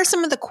 Danielle, what are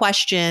some of the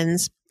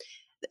questions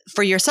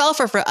for yourself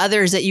or for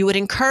others that you would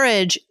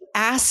encourage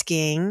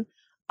asking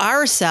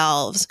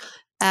ourselves,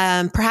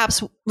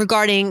 perhaps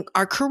regarding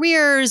our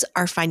careers,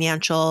 our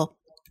financial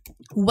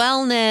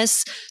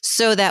wellness,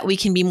 so that we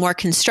can be more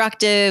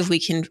constructive, we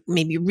can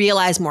maybe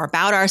realize more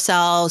about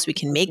ourselves, we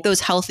can make those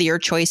healthier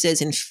choices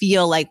and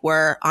feel like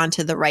we're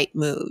onto the right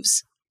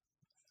moves?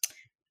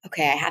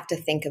 Okay, I have to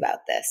think about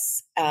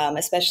this,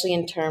 especially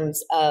in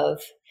terms of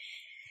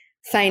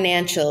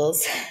financials.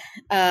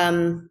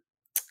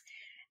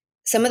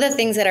 Some of the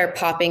things that are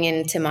popping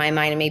into my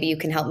mind, and maybe you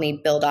can help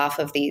me build off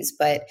of these,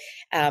 but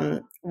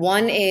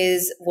one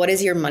is, what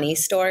is your money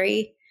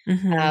story?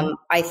 Mm-hmm.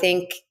 I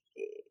think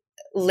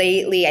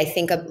lately, I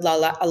think a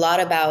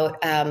lot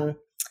about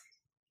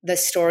the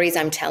stories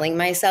I'm telling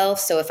myself.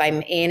 So if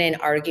I'm in an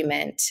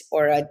argument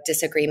or a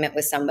disagreement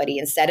with somebody,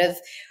 instead of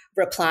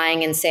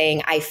replying and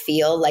saying, I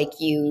feel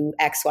like you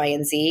X, Y,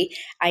 and Z,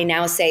 I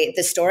now say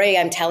the story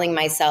I'm telling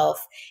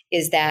myself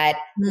is that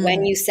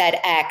when you said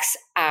X,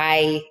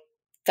 I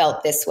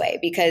felt this way,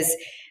 because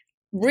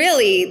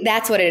really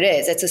that's what it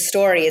is. It's a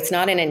story. It's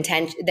not an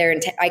intention.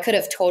 I could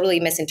have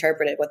totally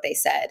misinterpreted what they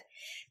said.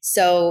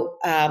 So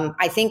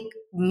I think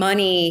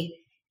money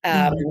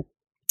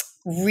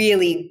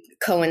really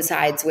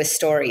coincides with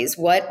stories.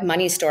 What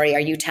money story are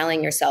you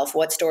telling yourself?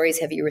 What stories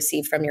have you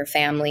received from your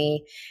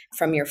family,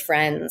 from your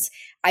friends?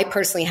 I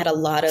personally had a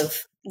lot of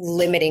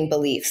limiting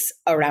beliefs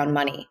around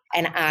money.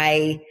 And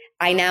I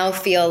now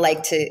feel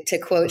like, to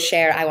quote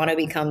Cher, I want to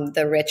become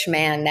the rich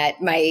man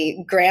that my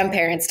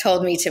grandparents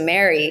told me to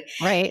marry.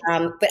 Right.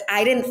 But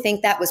I didn't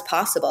think that was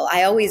possible.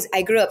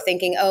 I grew up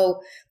thinking,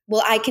 oh,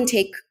 well, I can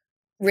take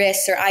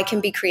risks or I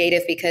can be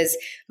creative because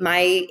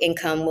my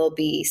income will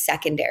be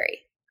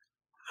secondary.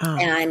 Oh.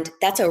 And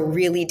that's a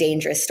really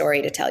dangerous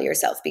story to tell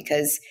yourself,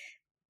 because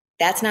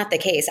that's not the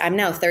case. I'm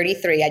now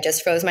 33. I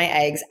just froze my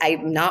eggs.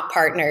 I'm not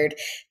partnered.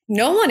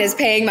 No one is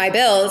paying my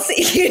bills,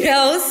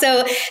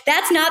 so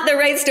that's not the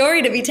right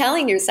story to be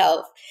telling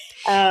yourself.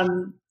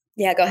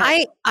 Yeah, go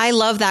ahead. I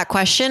love that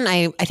question.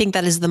 I think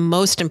that is the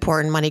most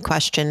important money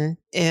question,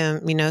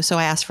 so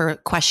I asked for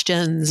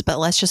questions, but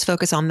let's just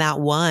focus on that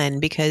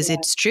one, because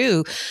it's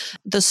true.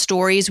 The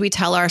stories we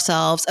tell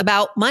ourselves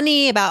about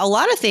money, about a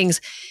lot of things,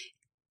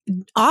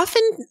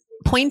 often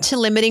point to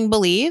limiting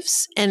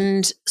beliefs.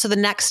 And so the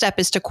next step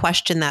is to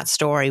question that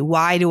story.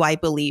 Why do I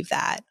believe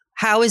that?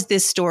 How is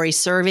this story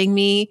serving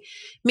me?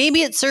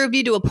 Maybe it served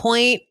you to a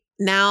point.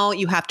 Now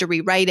you have to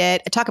rewrite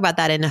it. I talk about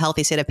that in A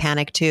Healthy State of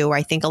Panic too, where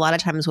I think a lot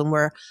of times when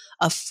we're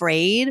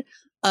afraid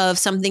of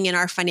something in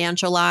our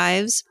financial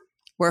lives,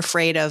 we're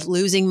afraid of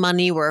losing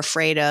money. We're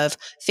afraid of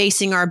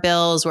facing our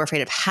bills. We're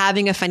afraid of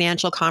having a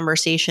financial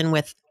conversation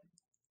with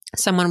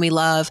someone we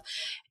love.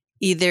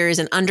 There is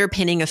an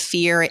underpinning of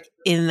fear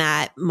in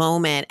that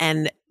moment.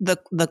 And the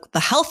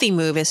healthy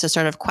move is to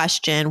sort of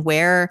question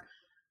where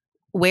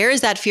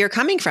is that fear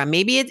coming from?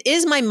 Maybe it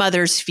is my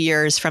mother's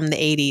fears from the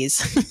 80s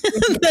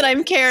that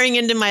I'm carrying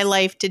into my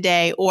life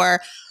today. Or,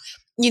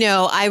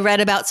 I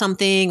read about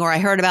something or I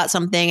heard about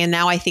something, and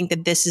now I think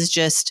that this is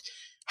just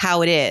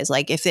how it is.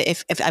 Like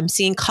if I'm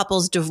seeing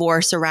couples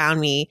divorce around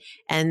me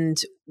and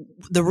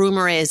the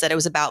rumor is that it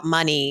was about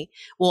money,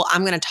 well,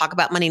 I'm going to talk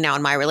about money now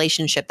in my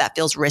relationship. That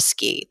feels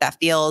risky. That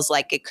feels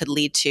like it could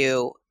lead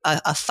to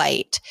a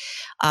fight.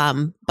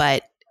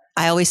 But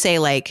I always say,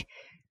 like,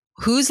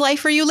 whose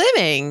life are you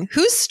living?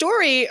 Whose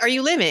story are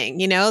you living?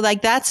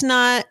 That's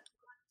not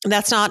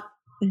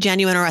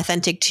genuine or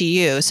authentic to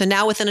you. So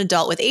now with an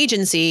adult with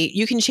agency,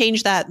 you can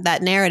change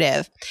that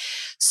narrative.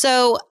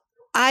 So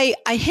I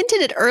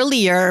hinted it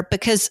earlier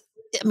because,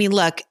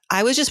 look,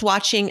 I was just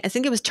watching, I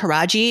think it was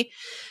Taraji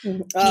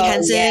P.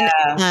 Henson.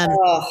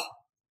 Yeah.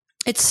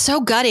 It's so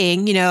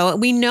gutting.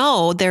 We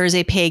know there is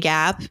a pay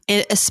gap,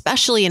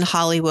 especially in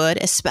Hollywood,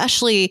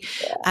 especially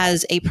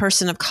as a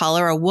person of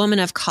color, a woman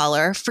of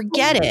color.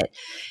 Forget it.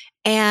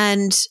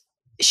 And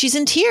she's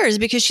in tears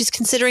because she's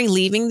considering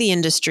leaving the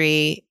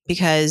industry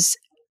because,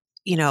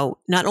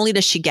 not only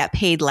does she get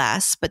paid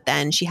less, but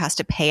then she has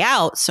to pay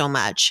out so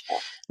much,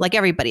 like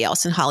everybody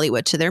else in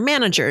Hollywood, to their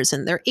managers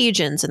and their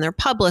agents and their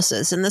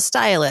publicists and the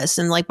stylists.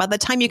 And like by the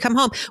time you come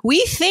home,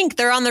 we think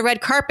they're on the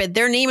red carpet.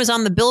 Their name is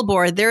on the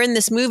billboard. They're in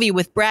this movie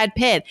with Brad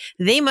Pitt.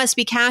 They must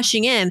be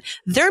cashing in.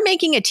 They're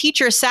making a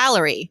teacher's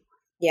salary.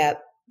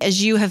 Yep.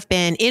 As you have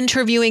been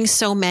interviewing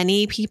so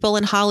many people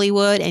in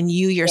Hollywood and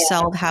you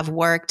yourself have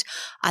worked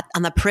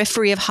on the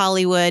periphery of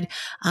Hollywood,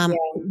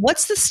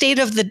 what's the state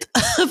of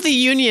the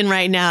union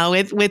right now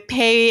with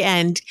pay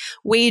and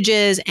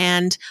wages?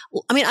 And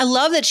I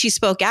love that she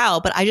spoke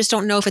out, but I just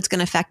don't know if it's going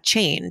to affect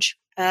change.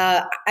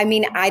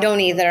 I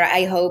don't either.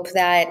 I hope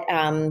that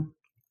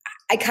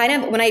I kind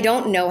of, when I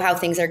don't know how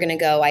things are going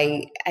to go,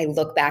 I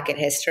look back at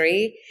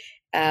history.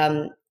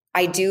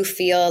 I do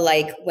feel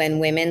like when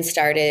women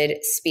started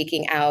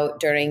speaking out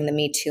during the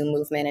Me Too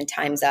movement and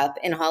Time's Up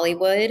in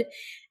Hollywood,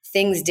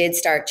 things did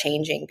start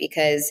changing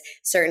because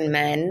certain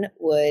men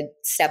would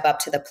step up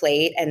to the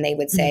plate and they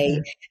would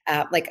say,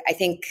 I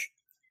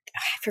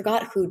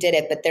forgot who did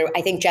it, but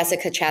I think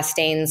Jessica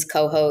Chastain's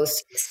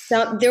co-host.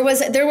 There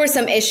were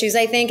some issues,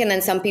 I think, and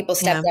then some people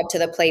stepped up to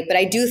the plate. But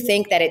I do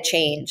think that it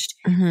changed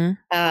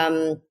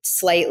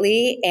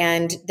slightly.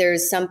 And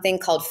there's something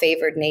called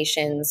favored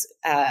nations,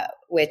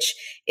 which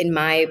in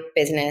my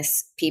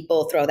business,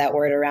 people throw that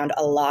word around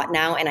a lot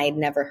now. And I had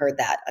never heard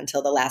that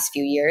until the last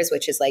few years,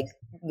 which is like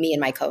me and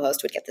my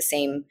co-host would get the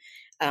same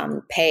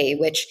pay,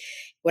 which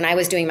when I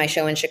was doing my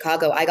show in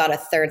Chicago, I got a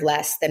third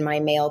less than my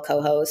male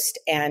co-host,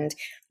 and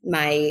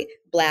my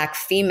Black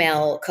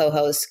female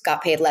co-host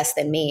got paid less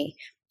than me.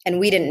 And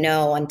we didn't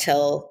know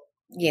until,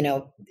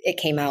 it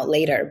came out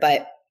later,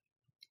 but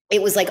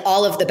it was like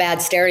all of the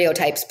bad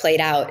stereotypes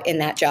played out in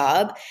that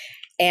job.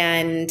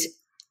 And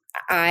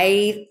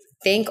I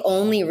think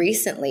only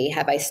recently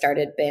have I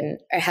started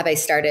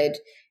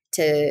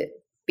to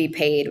be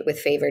paid with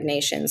favored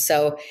nations.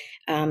 So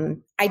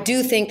I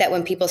do think that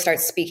when people start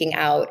speaking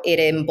out, it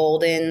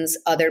emboldens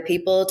other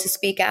people to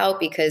speak out,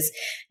 because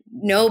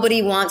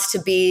nobody wants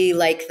to be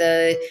like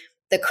the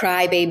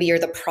crybaby or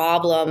the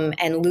problem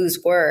and lose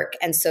work.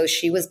 And so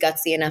she was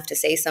gutsy enough to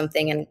say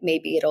something, and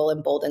maybe it'll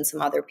embolden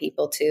some other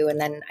people too.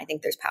 And then I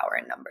think there's power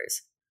in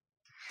numbers.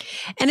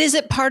 And is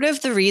it part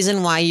of the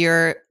reason why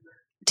you're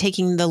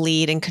taking the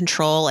lead and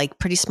control, like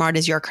Pretty Smart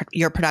is your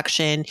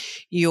production,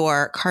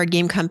 your card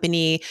game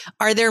company?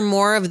 Are there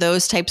more of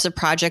those types of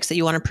projects that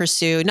you want to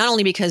pursue? Not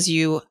only because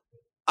you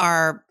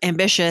are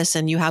ambitious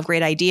and you have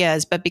great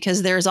ideas, but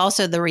because there's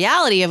also the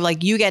reality of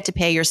like, you get to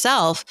pay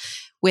yourself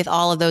with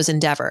all of those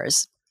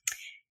endeavors.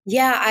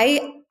 Yeah,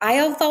 I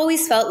have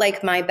always felt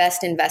like my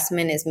best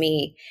investment is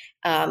me.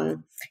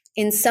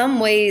 In some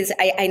ways,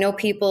 I know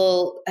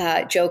people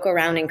joke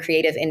around in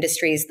creative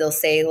industries. They'll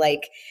say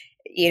like,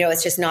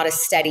 it's just not a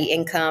steady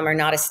income or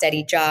not a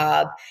steady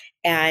job.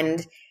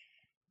 And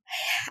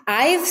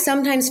I've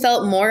sometimes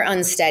felt more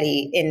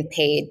unsteady in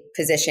paid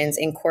positions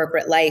in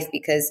corporate life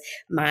because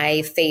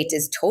my fate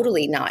is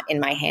totally not in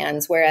my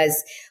hands.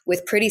 Whereas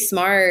with Pretty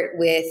Smart,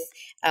 with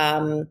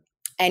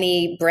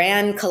any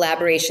brand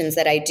collaborations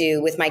that I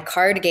do, with my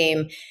card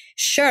game,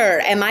 sure,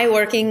 am I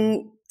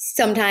working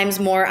sometimes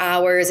more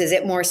hours? Is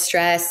it more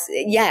stress?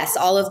 Yes,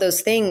 all of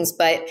those things.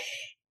 But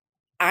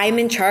I'm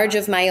in charge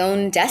of my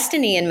own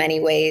destiny in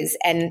many ways.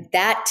 And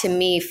that to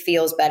me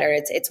feels better.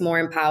 It's more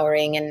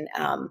empowering. And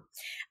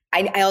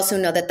I also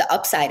know that the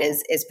upside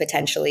is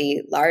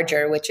potentially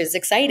larger, which is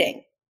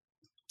exciting.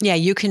 Yeah,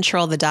 you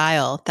control the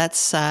dial.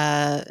 That's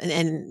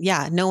and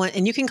yeah, no one,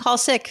 and you can call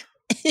sick.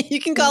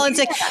 You can call in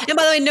sick. And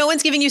by the way, no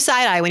one's giving you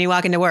side eye when you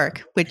walk into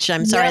work, which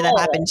I'm sorry that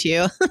happened to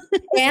you.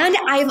 And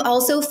I've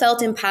also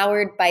felt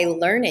empowered by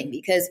learning,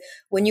 because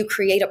when you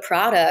create a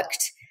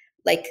product,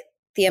 like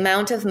the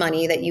amount of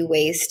money that you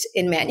waste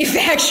in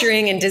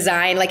manufacturing and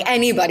design, like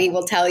anybody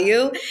will tell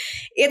you,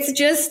 it's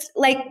just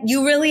like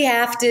you really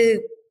have to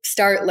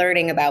start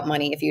learning about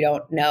money if you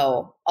don't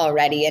know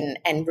already.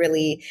 And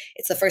really,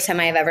 it's the first time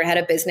I've ever had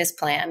a business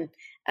plan.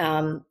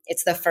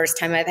 It's the first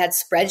time I've had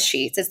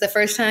spreadsheets. It's the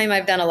first time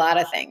I've done a lot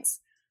of things.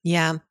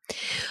 Yeah.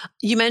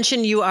 You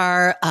mentioned you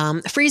are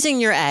freezing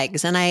your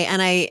eggs, and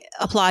I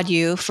applaud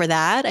you for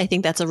that. I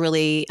think that's a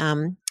really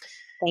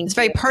it's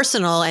very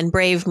personal and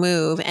brave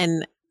move.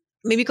 And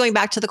maybe going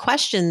back to the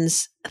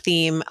questions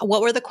theme,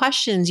 what were the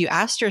questions you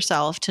asked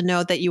yourself to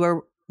know that you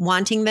were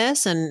wanting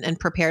this and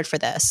prepared for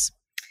this?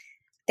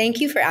 Thank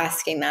you for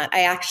asking that.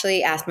 I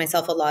actually asked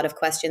myself a lot of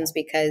questions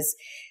because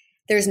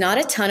there's not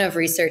a ton of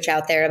research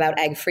out there about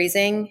egg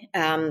freezing.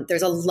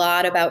 There's a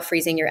lot about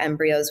freezing your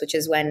embryos, which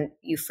is when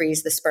you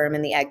freeze the sperm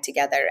and the egg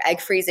together.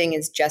 Egg freezing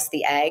is just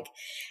the egg.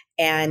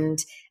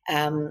 And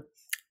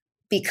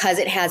because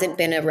it hasn't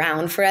been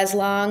around for as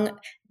long,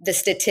 the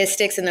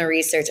statistics and the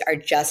research are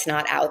just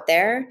not out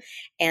there.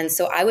 And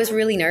so I was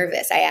really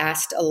nervous. I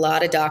asked a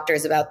lot of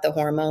doctors about the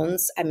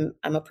hormones. I'm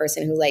a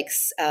person who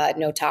likes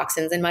no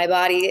toxins in my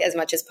body as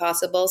much as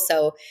possible.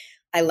 So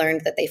I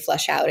learned that they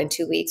flush out in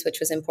 2 weeks, which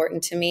was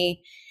important to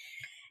me.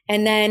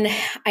 And then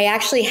I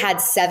actually had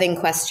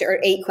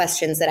 8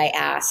 questions that I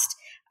asked.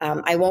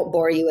 I won't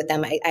bore you with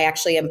them. I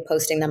actually am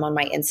posting them on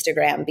my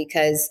Instagram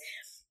because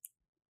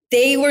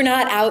they were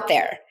not out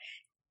there.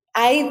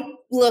 I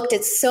looked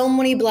at so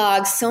many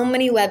blogs, so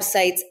many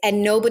websites,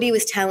 and nobody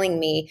was telling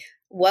me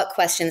what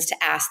questions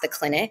to ask the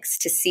clinics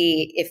to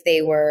see if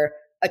they were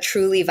a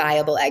truly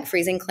viable egg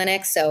freezing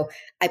clinic. So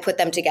I put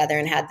them together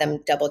and had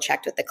them double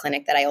checked with the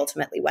clinic that I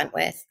ultimately went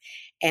with.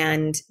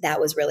 And that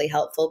was really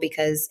helpful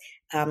because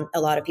a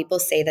lot of people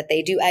say that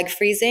they do egg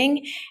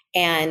freezing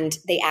and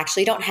they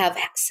actually don't have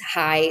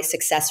high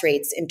success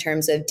rates in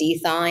terms of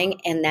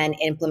de-thawing and then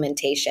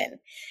implementation.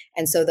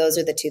 And so those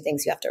are the 2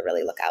 things you have to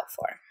really look out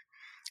for.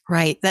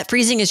 Right. That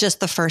freezing is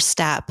just the first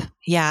step.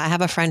 Yeah. I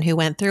have a friend who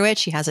went through it.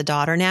 She has a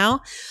daughter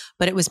now,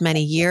 but it was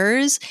many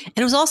years and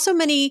it was also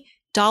many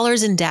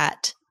dollars in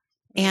debt.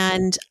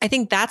 And I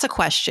think that's a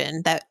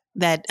question that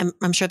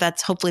I'm sure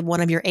that's hopefully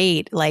one of your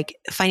 8, like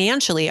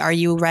financially, are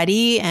you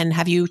ready? And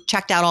have you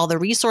checked out all the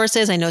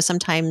resources? I know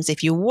sometimes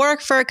if you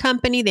work for a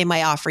company, they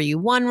might offer you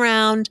one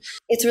round.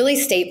 It's really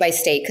state by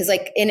state. Cause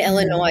like in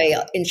Illinois,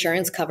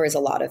 insurance covers a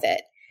lot of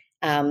it.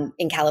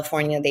 In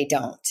California, they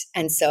don't.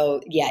 And so,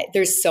 yeah,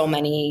 there's so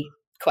many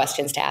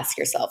questions to ask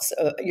yourself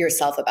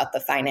about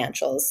the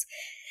financials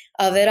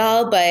of it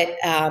all. But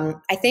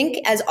I think,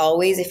 as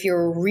always, if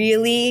you're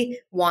really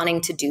wanting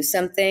to do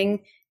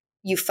something,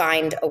 you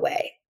find a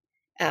way.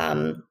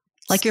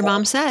 Like your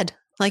mom said.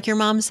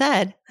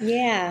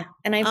 Yeah.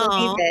 And I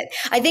believe it.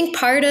 I think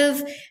part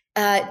of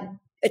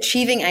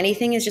achieving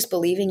anything is just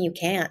believing you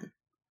can.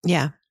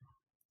 Yeah.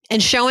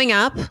 And showing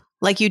up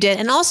like you did.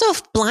 And also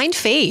blind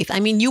faith. I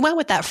mean, you went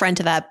with that friend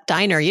to that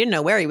diner. You didn't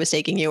know where he was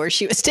taking you or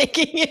she was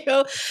taking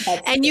you.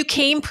 And you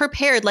came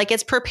prepared. Like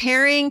it's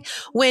preparing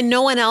when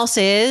no one else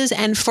is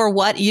and for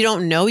what you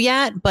don't know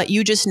yet, but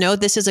you just know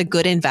this is a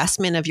good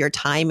investment of your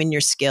time and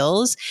your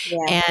skills.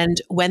 Yeah.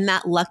 And when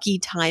that lucky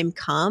time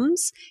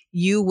comes,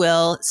 you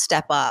will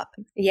step up.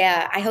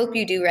 Yeah. I hope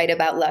you do write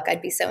about luck.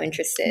 I'd be so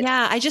interested.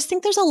 Yeah. I just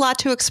think there's a lot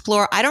to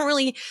explore. I don't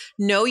really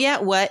know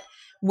yet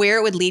where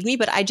it would lead me,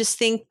 but I just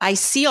think I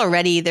see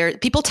already there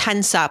people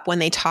tense up when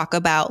they talk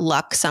about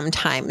luck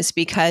sometimes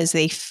because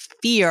they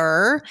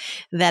fear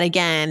that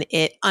again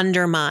it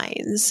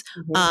undermines.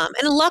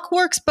 And luck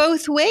works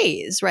both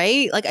ways,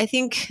 right? Like I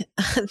think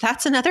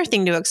that's another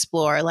thing to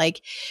explore.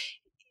 Like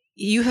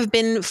you have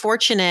been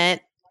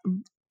fortunate.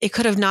 It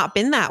could have not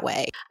been that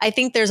way. I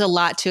think there's a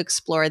lot to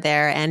explore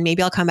there, and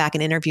maybe I'll come back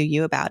and interview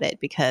you about it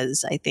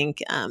because I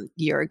think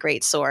you're a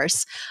great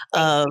source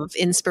of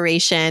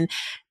inspiration.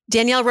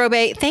 Danielle,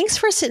 Robay, thanks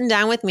for sitting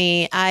down with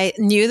me. I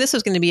knew this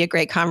was going to be a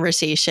great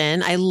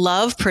conversation. I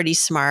love Pretty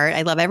Smart.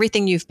 I love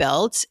everything you've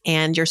built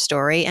and your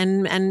story,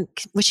 and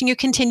wishing you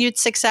continued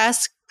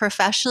success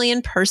professionally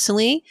and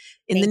personally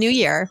in the new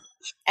year.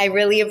 I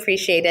really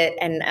appreciate it.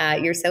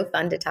 And you're so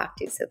fun to talk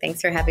to. So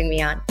thanks for having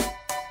me on.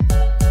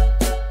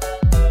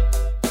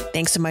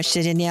 Thanks so much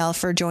to Danielle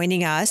for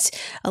joining us.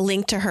 A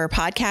link to her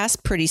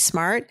podcast, Pretty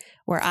Smart,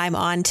 where I'm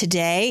on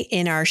today,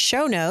 in our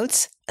show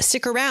notes.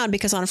 Stick around,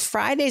 because on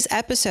Friday's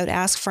episode,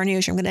 Ask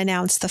Farnoosh, I'm going to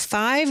announce the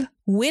 5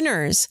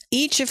 winners,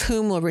 each of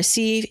whom will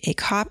receive a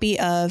copy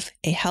of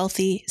A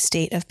Healthy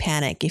State of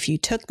Panic. If you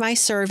took my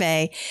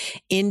survey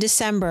in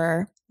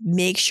December,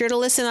 make sure to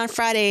listen on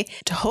Friday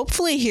to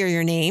hopefully hear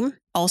your name.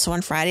 Also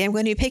on Friday, I'm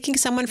going to be picking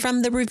someone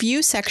from the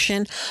review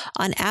section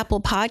on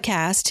Apple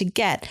Podcasts to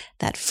get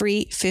that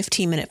free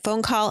 15-minute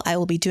phone call. I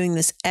will be doing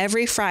this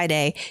every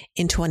Friday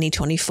in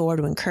 2024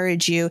 to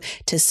encourage you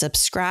to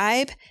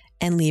subscribe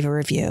and leave a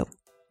review.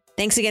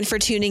 Thanks again for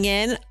tuning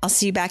in. I'll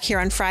see you back here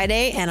on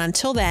Friday. And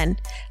until then,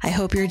 I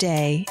hope your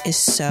day is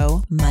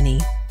so money.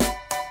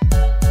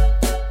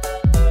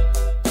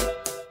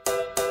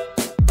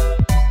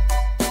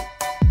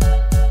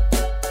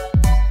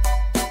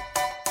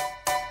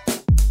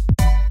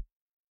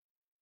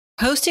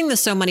 Hosting the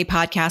So Money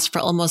podcast for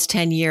almost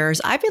 10 years,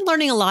 I've been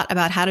learning a lot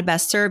about how to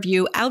best serve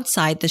you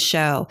outside the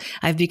show.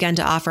 I've begun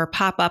to offer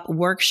pop-up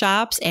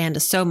workshops and a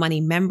So Money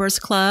members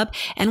club.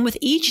 And with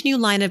each new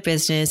line of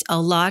business,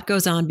 a lot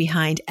goes on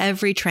behind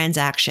every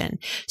transaction.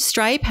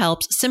 Stripe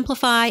helps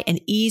simplify and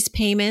ease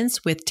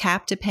payments with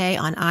Tap to Pay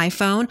on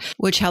iPhone,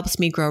 which helps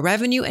me grow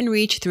revenue and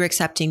reach through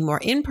accepting more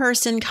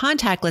in-person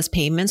contactless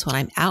payments when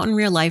I'm out in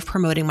real life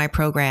promoting my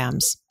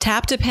programs.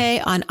 Tap to Pay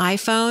on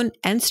iPhone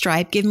and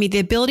Stripe give me the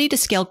ability to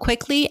scale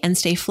quickly and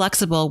stay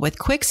flexible with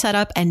quick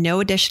setup and no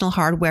additional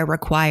hardware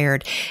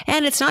required.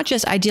 And it's not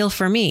just ideal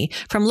for me.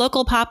 From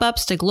local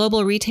pop-ups to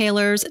global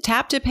retailers,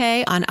 Tap to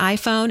Pay on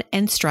iPhone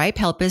and Stripe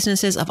help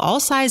businesses of all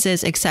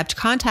sizes accept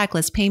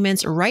contactless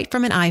payments right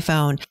from an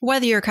iPhone.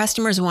 Whether your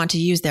customers want to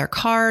use their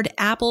card,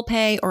 Apple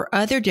Pay, or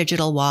other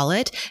digital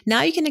wallet,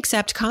 now you can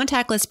accept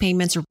contactless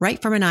payments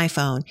right from an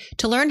iPhone.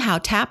 To learn how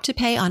Tap to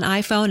Pay on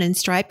iPhone and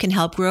Stripe can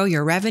help grow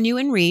your revenue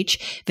and reach,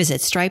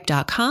 visit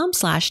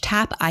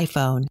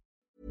stripe.com/tapiphone.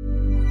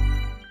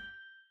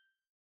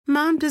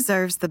 Mom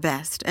deserves the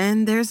best,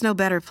 and there's no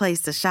better place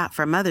to shop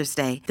for Mother's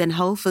Day than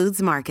Whole Foods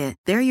Market.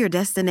 They're your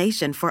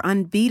destination for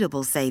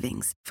unbeatable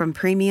savings, from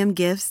premium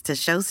gifts to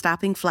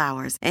show-stopping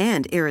flowers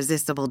and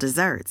irresistible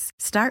desserts.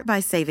 Start by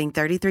saving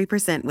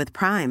 33% with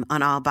Prime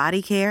on all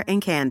body care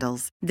and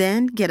candles.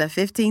 Then get a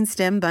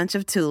 15-stem bunch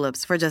of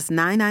tulips for just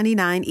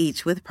 $9.99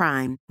 each with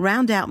Prime.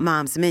 Round out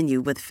Mom's menu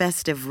with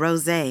festive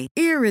rosé,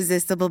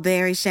 irresistible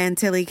berry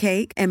chantilly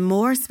cake, and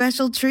more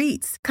special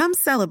treats. Come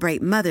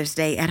celebrate Mother's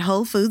Day at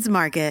Whole Foods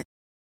Market.